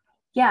 helpful.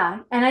 Yeah,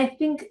 and I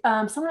think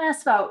someone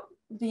asked about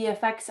the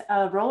effects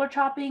of roller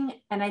chopping,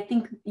 and I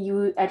think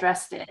you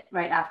addressed it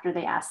right after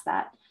they asked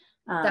that.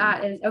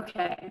 That is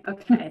okay.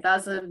 Okay,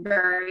 that's a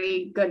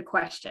very good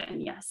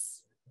question.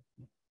 Yes.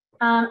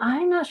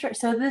 I'm not sure.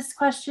 So this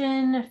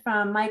question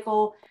from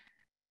Michael: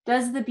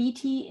 does the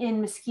BT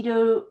in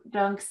mosquito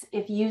dunks,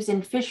 if used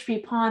in fish-free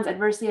ponds,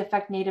 adversely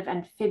affect native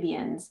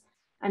amphibians?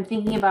 I'm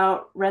thinking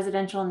about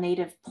residential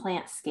native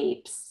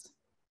plantscapes.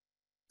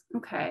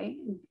 Okay,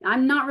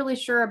 I'm not really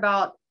sure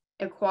about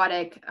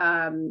aquatic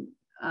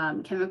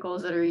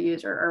chemicals that are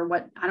used, or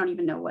what. I don't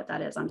even know what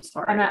that is. I'm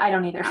sorry. I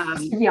don't either,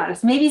 to be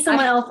honest. Maybe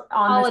someone else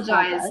on this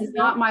call does. It's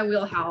not my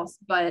wheelhouse,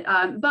 but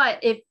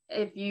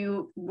if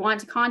you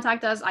want to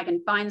contact us, I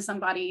can find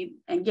somebody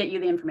and get you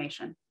the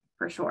information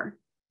for sure.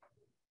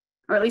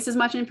 Or at least as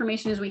much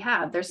information as we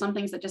have. There's some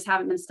things that just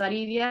haven't been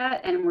studied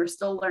yet, and we're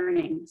still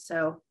learning.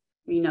 So,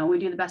 we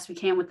do the best we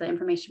can with the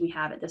information we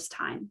have at this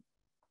time.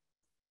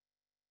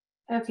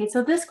 Okay,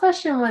 so this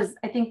question was,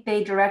 I think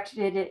they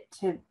directed it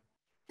to,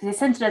 they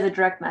sent it as a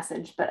direct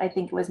message, but I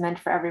think it was meant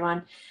for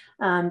everyone.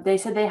 They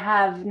said they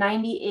have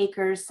 90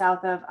 acres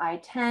south of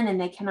I-10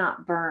 and they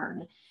cannot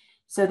burn.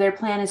 So their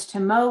plan is to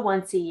mow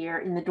once a year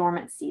in the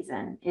dormant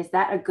season. Is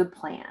that a good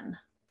plan?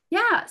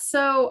 Yeah,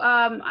 so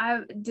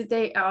I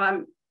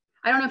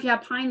don't know if you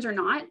have pines or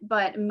not,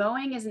 but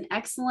mowing is an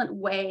excellent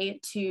way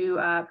to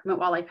promote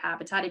wildlife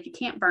habitat if you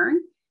can't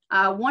burn.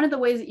 One of the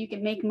ways that you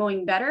can make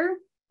mowing better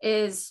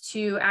is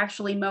to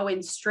actually mow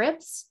in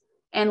strips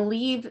and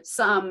leave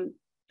some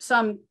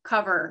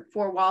cover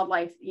for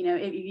wildlife. You know,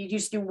 if you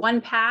just do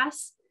one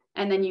pass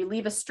and then you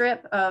leave a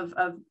strip of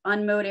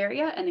unmowed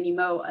area and then you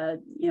mow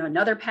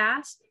another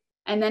pass.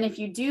 And then if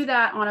you do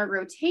that on a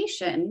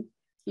rotation,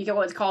 you get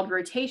what's called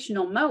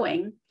rotational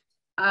mowing.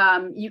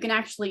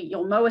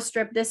 You'll mow a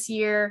strip this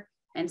year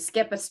and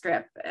skip a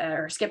strip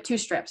or skip 2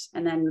 strips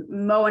and then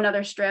mow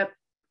another strip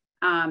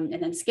and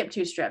then skip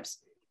 2 strips.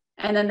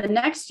 And then the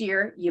next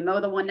year you mow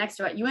the one next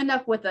to it. You end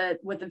up with a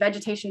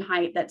vegetation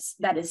height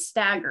that is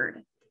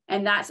staggered.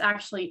 And that's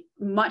actually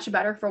much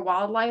better for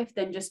wildlife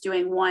than just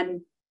doing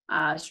one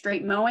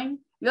straight mowing.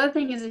 The other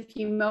thing is if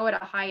you mow at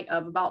a height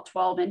of about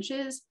 12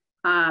 inches,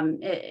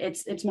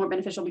 it's more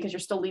beneficial because you're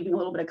still leaving a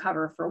little bit of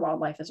cover for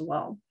wildlife as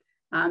well.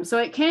 So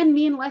it can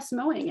mean less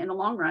mowing in the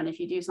long run if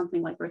you do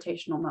something like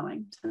rotational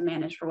mowing to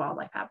manage for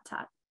wildlife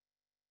habitat.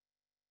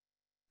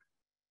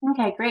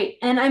 Okay, great.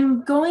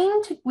 And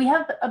we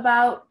have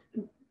about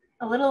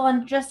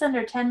just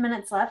under 10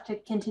 minutes left to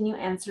continue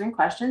answering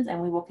questions,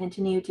 and we will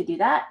continue to do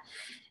that.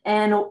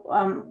 And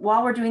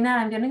while we're doing that,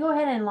 I'm going to go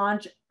ahead and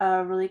launch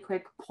a really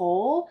quick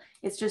poll.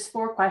 It's just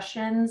 4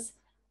 questions,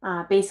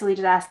 basically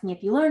just asking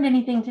if you learned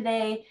anything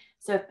today.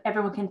 So if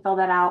everyone can fill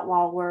that out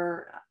while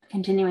we're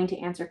continuing to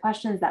answer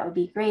questions, that would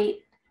be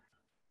great.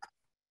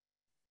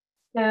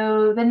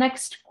 So the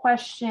next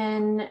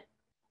question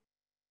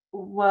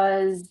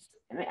was,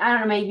 I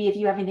don't know, maybe if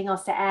you have anything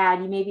else to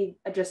add, you maybe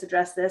just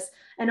address this,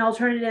 an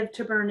alternative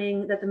to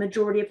burning that the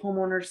majority of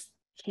homeowners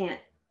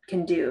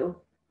can do.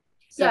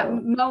 So. Yeah,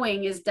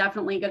 mowing is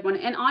definitely a good one.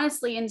 And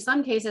honestly, in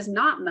some cases,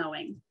 not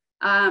mowing.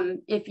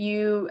 If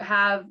you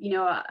have,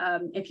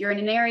 if you're in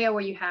an area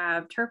where you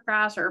have turf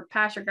grass or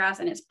pasture grass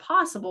and it's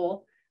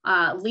possible,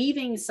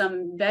 leaving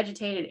some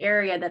vegetated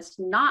area that's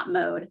not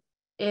mowed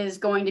is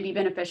going to be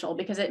beneficial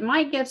because it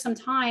might give some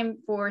time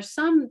for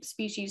some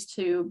species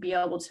to be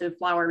able to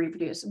flower and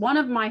reproduce. One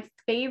of my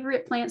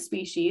favorite plant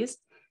species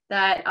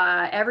that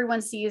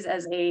everyone sees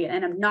as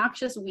an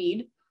obnoxious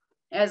weed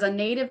is a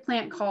native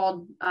plant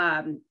called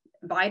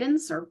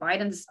Bidens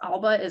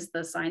alba is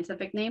the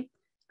scientific name.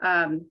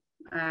 I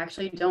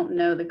actually don't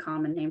know the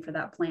common name for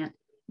that plant,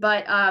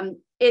 but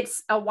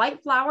it's a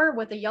white flower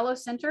with a yellow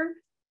center.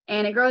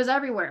 And it grows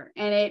everywhere.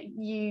 And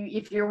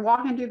if you're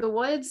walking through the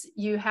woods,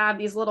 you have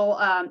these little,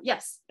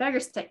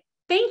 beggar's stick.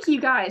 Thank you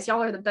guys.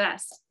 Y'all are the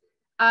best.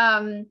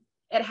 It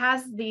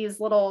has these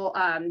little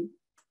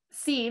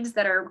seeds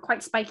that are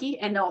quite spiky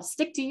and they'll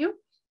stick to you.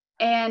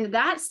 And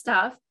that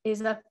stuff is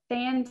a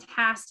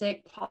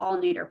fantastic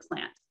pollinator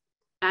plant.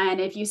 And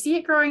if you see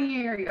it growing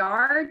in your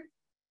yard,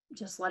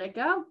 just let it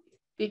go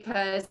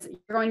because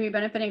you're going to be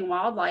benefiting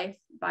wildlife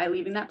by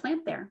leaving that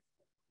plant there.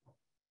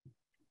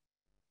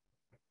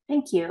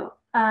 Thank you.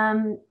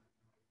 Jen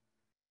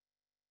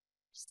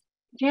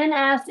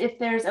asked if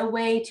there's a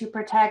way to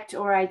protect,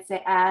 or I'd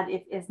say add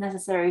if it's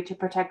necessary to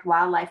protect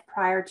wildlife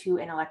prior to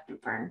an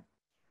electric burn.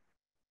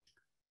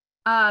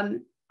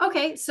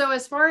 Okay, so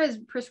as far as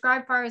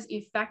prescribed fire's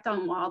effect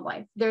on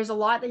wildlife, there's a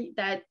lot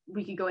that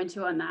we could go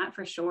into on that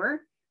for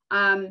sure.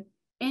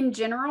 In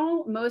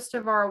general, most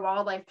of our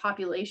wildlife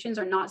populations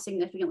are not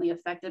significantly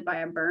affected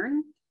by a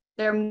burn.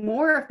 They're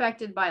more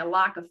affected by a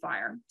lack of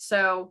fire.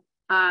 So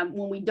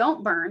when we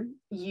don't burn,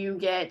 you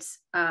get,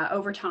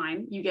 over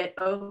time, you get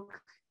oak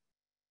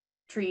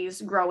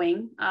trees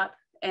growing up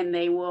and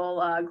they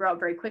will grow up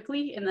very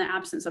quickly in the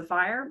absence of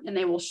fire and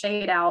they will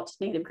shade out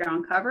native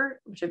ground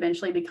cover, which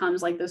eventually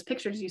becomes like those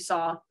pictures you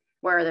saw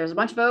where there's a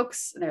bunch of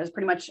oaks, there's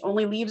pretty much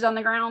only leaves on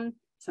the ground,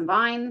 some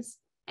vines,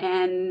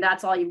 and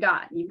that's all you've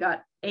got. You've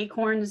got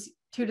acorns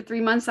 2 to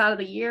 3 months out of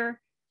the year,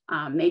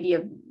 maybe a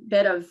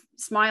bit of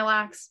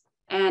smilax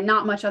and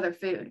not much other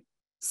food.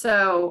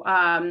 So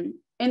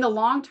in the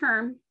long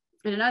term,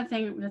 and another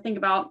thing to think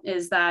about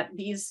is that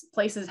these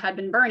places had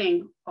been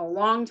burning a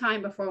long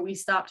time before we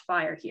stopped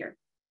fire here.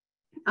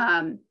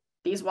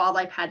 These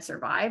wildlife had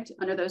survived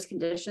under those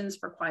conditions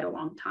for quite a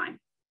long time.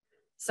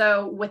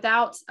 So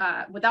without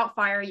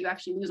fire, you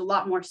actually lose a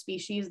lot more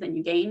species than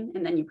you gain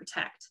and then you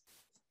protect.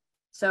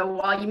 So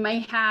while you may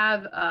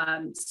have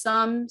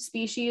some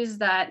species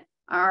that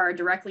are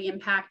directly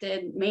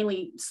impacted,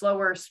 mainly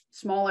slower,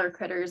 smaller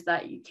critters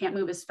that you can't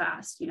move as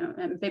fast,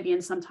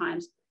 amphibians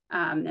sometimes,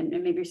 and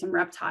maybe some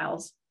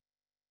reptiles.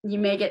 You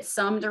may get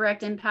some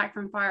direct impact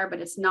from fire, but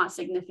it's not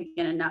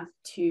significant enough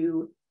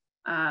to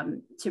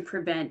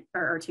prevent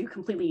or to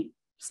completely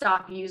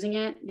stop using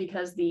it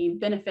because the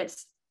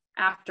benefits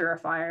after a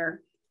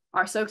fire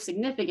are so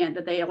significant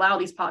that they allow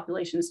these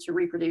populations to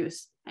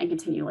reproduce and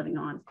continue living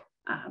on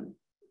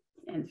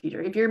in the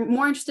future. If you're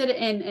more interested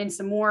in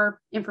some more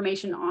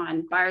information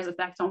on fire's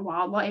effect on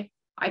wildlife,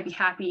 I'd be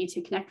happy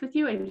to connect with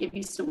you and give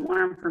you some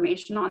more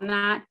information on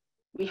that.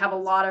 We have a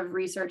lot of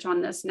research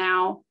on this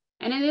now,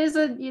 And it is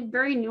a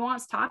very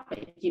nuanced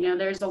topic. You know,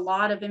 there's a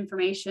lot of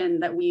information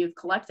that we've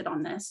collected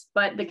on this,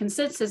 but the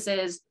consensus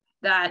is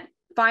that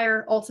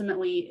fire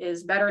ultimately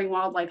is bettering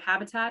wildlife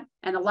habitat,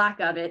 and the lack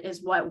of it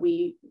is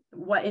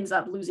what ends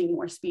up losing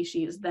more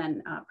species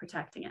than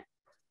protecting it.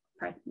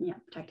 Yeah,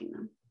 protecting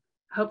them.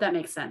 I hope that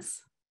makes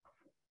sense.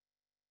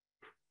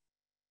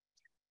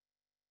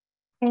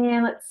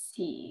 And let's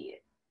see.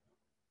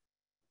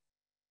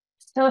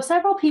 So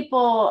several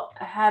people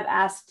have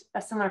asked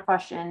a similar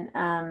question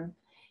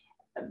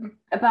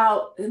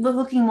about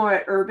looking more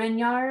at urban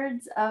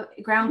yards,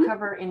 ground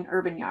cover in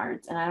urban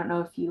yards. And I don't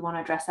know if you want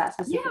to address that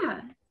specifically.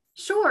 Yeah,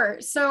 sure.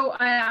 So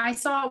I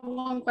saw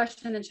one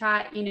question in the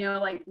chat, you know,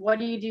 like, what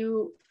do you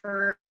do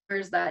for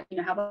that, you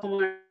know, have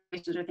homeowners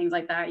or things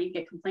like that? You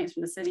get complaints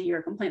from the city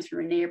or complaints from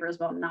your neighbors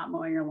about not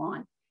mowing your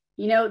lawn.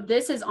 You know,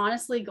 this is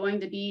honestly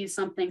going to be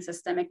something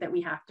systemic that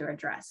we have to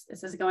address.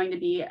 This is going to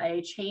be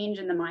a change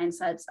in the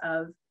mindsets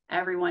of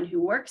everyone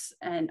who works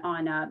and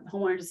on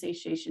homeowners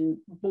association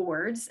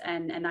boards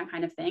and that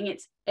kind of thing.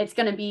 It's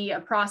going to be a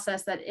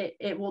process that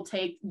it will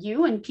take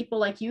you and people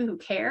like you who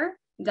care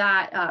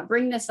that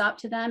bring this up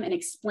to them and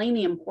explain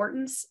the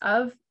importance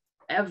of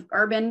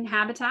urban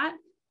habitat,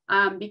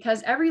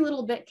 because every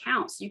little bit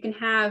counts. You can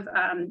have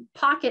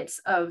pockets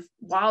of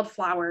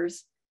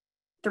wildflowers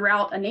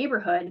throughout a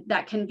neighborhood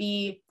that can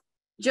be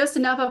just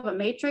enough of a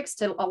matrix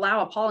to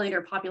allow a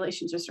pollinator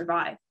population to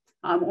survive,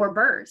 or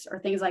birds or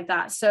things like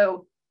that.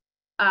 So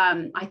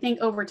I think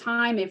over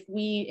time,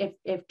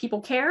 if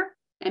people care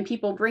and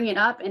people bring it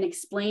up and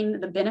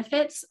explain the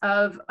benefits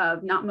of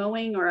not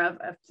mowing or of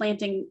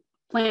planting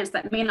plants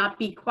that may not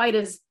be quite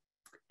as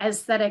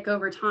aesthetic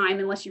over time,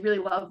 unless you really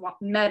love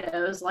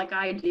meadows like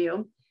I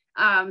do,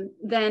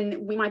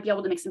 then we might be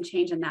able to make some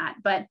change in that.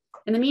 But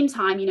in the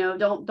meantime, you know,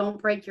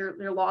 don't break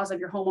your laws of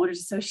your homeowners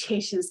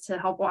associations to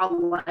help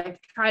wildlife.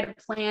 Try to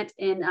plant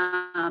in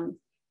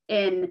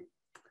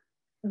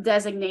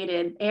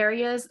designated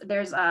areas.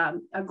 There's a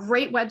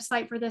great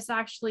website for this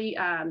actually,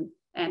 and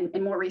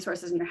more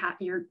resources, and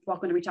you're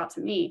welcome to reach out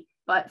to me.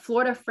 But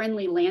Florida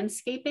Friendly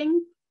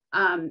Landscaping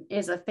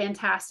is a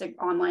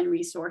fantastic online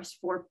resource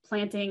for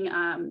planting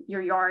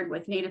your yard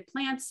with native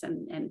plants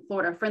and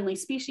Florida friendly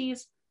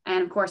species.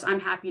 And of course, I'm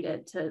happy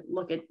to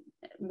look at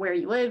where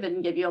you live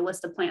and give you a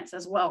list of plants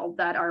as well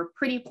that are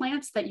pretty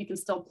plants that you can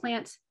still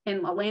plant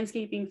in a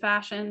landscaping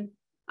fashion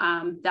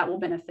that will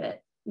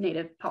benefit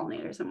native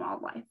pollinators and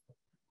wildlife.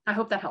 I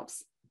hope that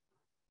helps.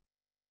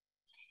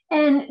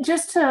 And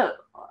just to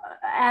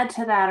add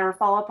to that or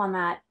follow up on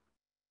that,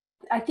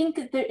 I think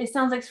it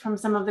sounds like from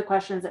some of the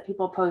questions that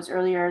people posed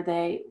earlier,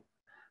 they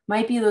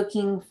might be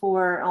looking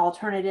for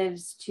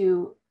alternatives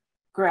to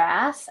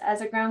grass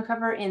as a ground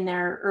cover in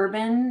their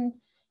urban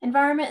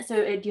environment. So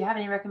do you have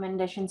any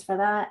recommendations for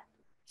that?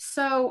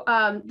 So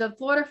the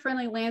Florida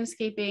Friendly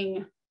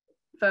Landscaping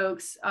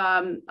folks,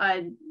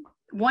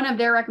 one of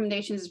their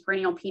recommendations is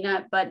perennial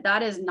peanut, but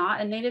that is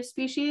not a native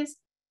species.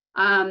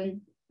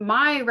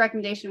 My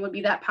recommendation would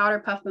be that powder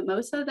puff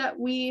mimosa that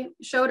we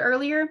showed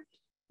earlier.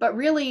 But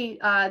really,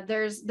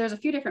 there's a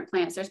few different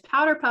plants. There's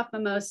powder puff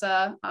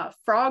mimosa,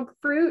 frog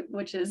fruit,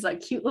 which is a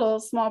cute little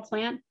small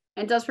plant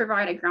and does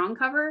provide a ground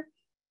cover.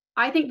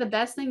 I think the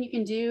best thing you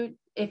can do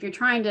if you're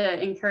trying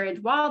to encourage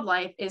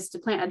wildlife is to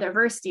plant a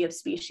diversity of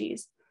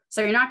species.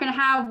 So you're not going to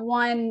have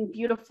one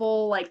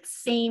beautiful, like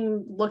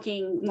same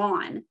looking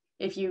lawn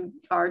if you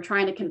are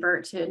trying to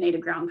convert to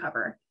native ground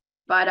cover.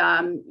 But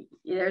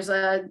there's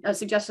a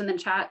suggestion in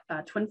the chat,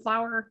 twin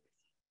flower.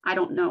 I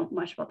don't know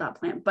much about that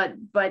plant,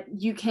 but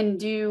you can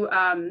do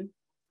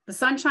the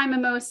sunshine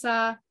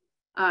mimosa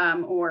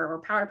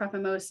or powder puff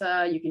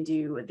mimosa. You can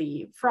do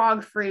the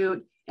frog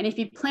fruit. And if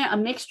you plant a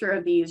mixture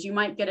of these, you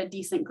might get a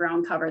decent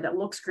ground cover that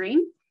looks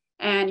green.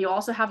 And you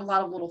also have a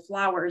lot of little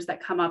flowers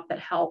that come up that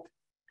help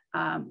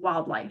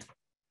wildlife.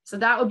 So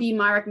that would be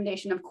my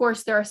recommendation. Of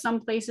course, there are some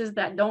places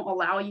that don't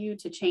allow you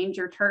to change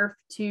your turf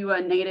to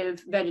a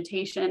native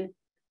vegetation,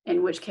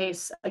 in which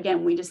case,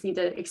 again, we just need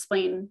to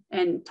explain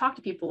and talk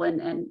to people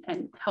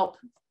and help,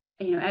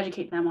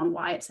 educate them on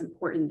why it's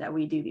important that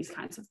we do these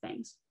kinds of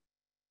things.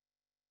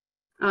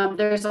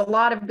 There's a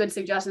lot of good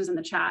suggestions in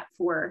the chat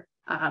for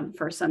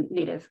some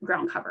native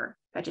ground cover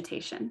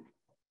vegetation.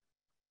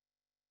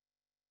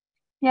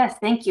 Yes,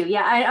 thank you.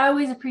 Yeah, I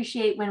always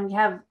appreciate when we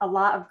have a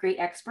lot of great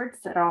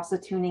experts that are also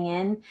tuning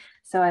in.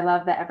 So I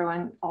love that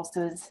everyone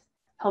also is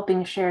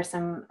helping share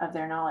some of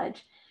their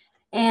knowledge.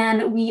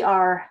 And we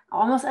are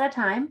almost out of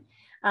time.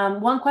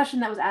 One question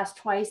that was asked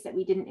twice that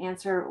we didn't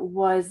answer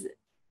was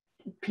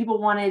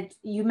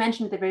you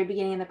mentioned at the very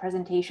beginning of the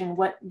presentation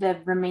what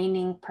the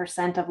remaining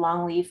percent of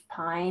longleaf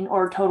pine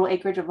or total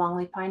acreage of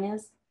longleaf pine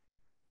is?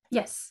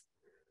 Yes.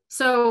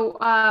 So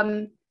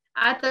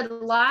at the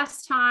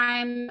last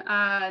time,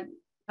 I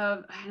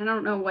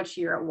don't know which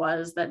year it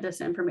was that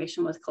this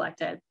information was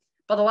collected,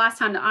 but the last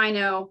time that I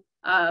know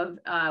of,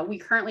 we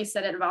currently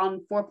sit at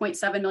around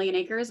 4.7 million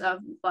acres of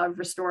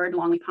restored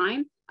longleaf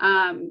pine.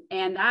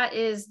 And that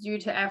is due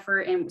to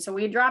effort. And so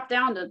we dropped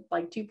down to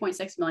like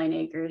 2.6 million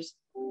acres.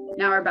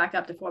 Now we're back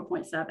up to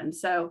 4.7.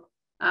 So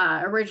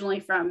originally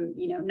from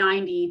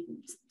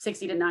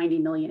 60 to 90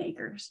 million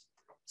acres.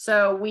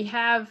 So we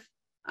have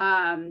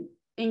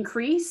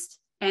increased,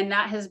 and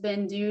that has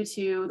been due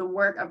to the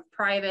work of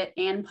private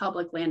and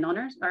public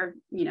landowners.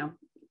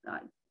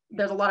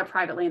 There's a lot of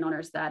private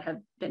landowners that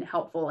have been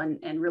helpful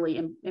and really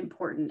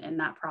important in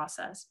that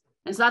process.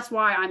 And so that's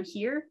why I'm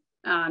here.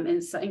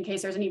 And so in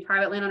case there's any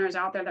private landowners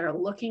out there that are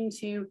looking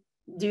to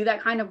do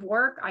that kind of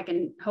work, I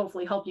can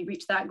hopefully help you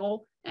reach that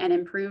goal and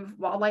improve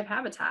wildlife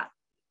habitat.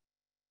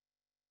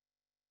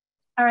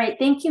 All right,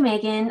 thank you,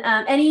 Megan.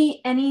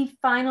 Any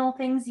final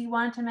things you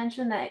wanted to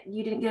mention that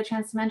you didn't get a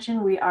chance to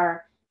mention? We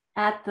are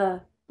at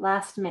the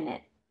last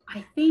minute.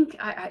 I think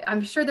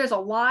I'm sure there's a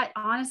lot,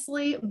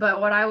 honestly,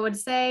 but what I would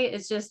say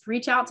is just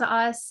reach out to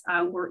us.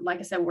 Like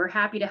I said, we're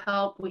happy to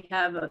help. We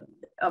have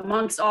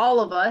amongst all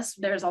of us,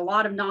 there's a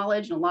lot of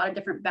knowledge and a lot of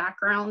different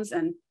backgrounds.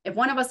 And if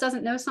one of us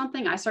doesn't know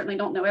something, I certainly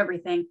don't know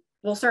everything.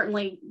 We'll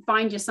certainly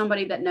find you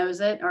somebody that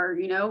knows it, or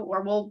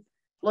we'll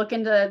look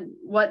into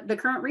what the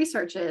current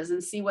research is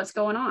and see what's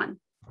going on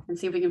and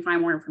see if we can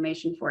find more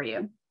information for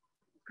you.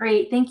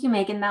 Great, thank you,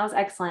 Megan. That was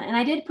excellent. And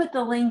I did put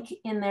the link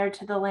in there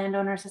to the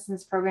Landowner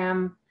Assistance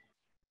Program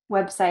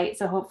website.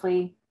 So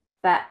hopefully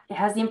that it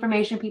has the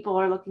information people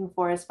are looking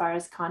for as far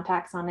as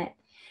contacts on it.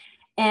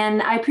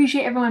 And I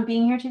appreciate everyone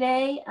being here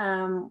today.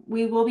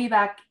 We will be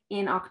back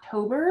in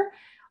October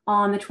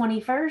on the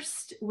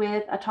 21st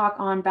with a talk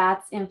on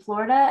bats in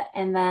Florida.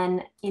 And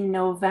then in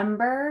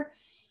November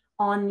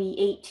on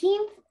the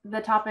 18th, the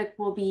topic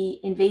will be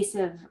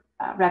invasive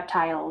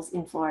reptiles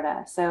in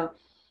Florida. So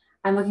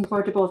I'm looking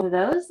forward to both of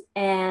those.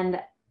 And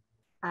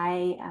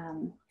I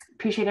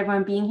appreciate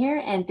everyone being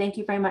here. And thank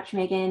you very much,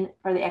 Megan,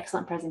 for the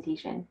excellent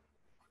presentation.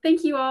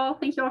 Thank you all.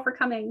 Thank you all for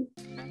coming.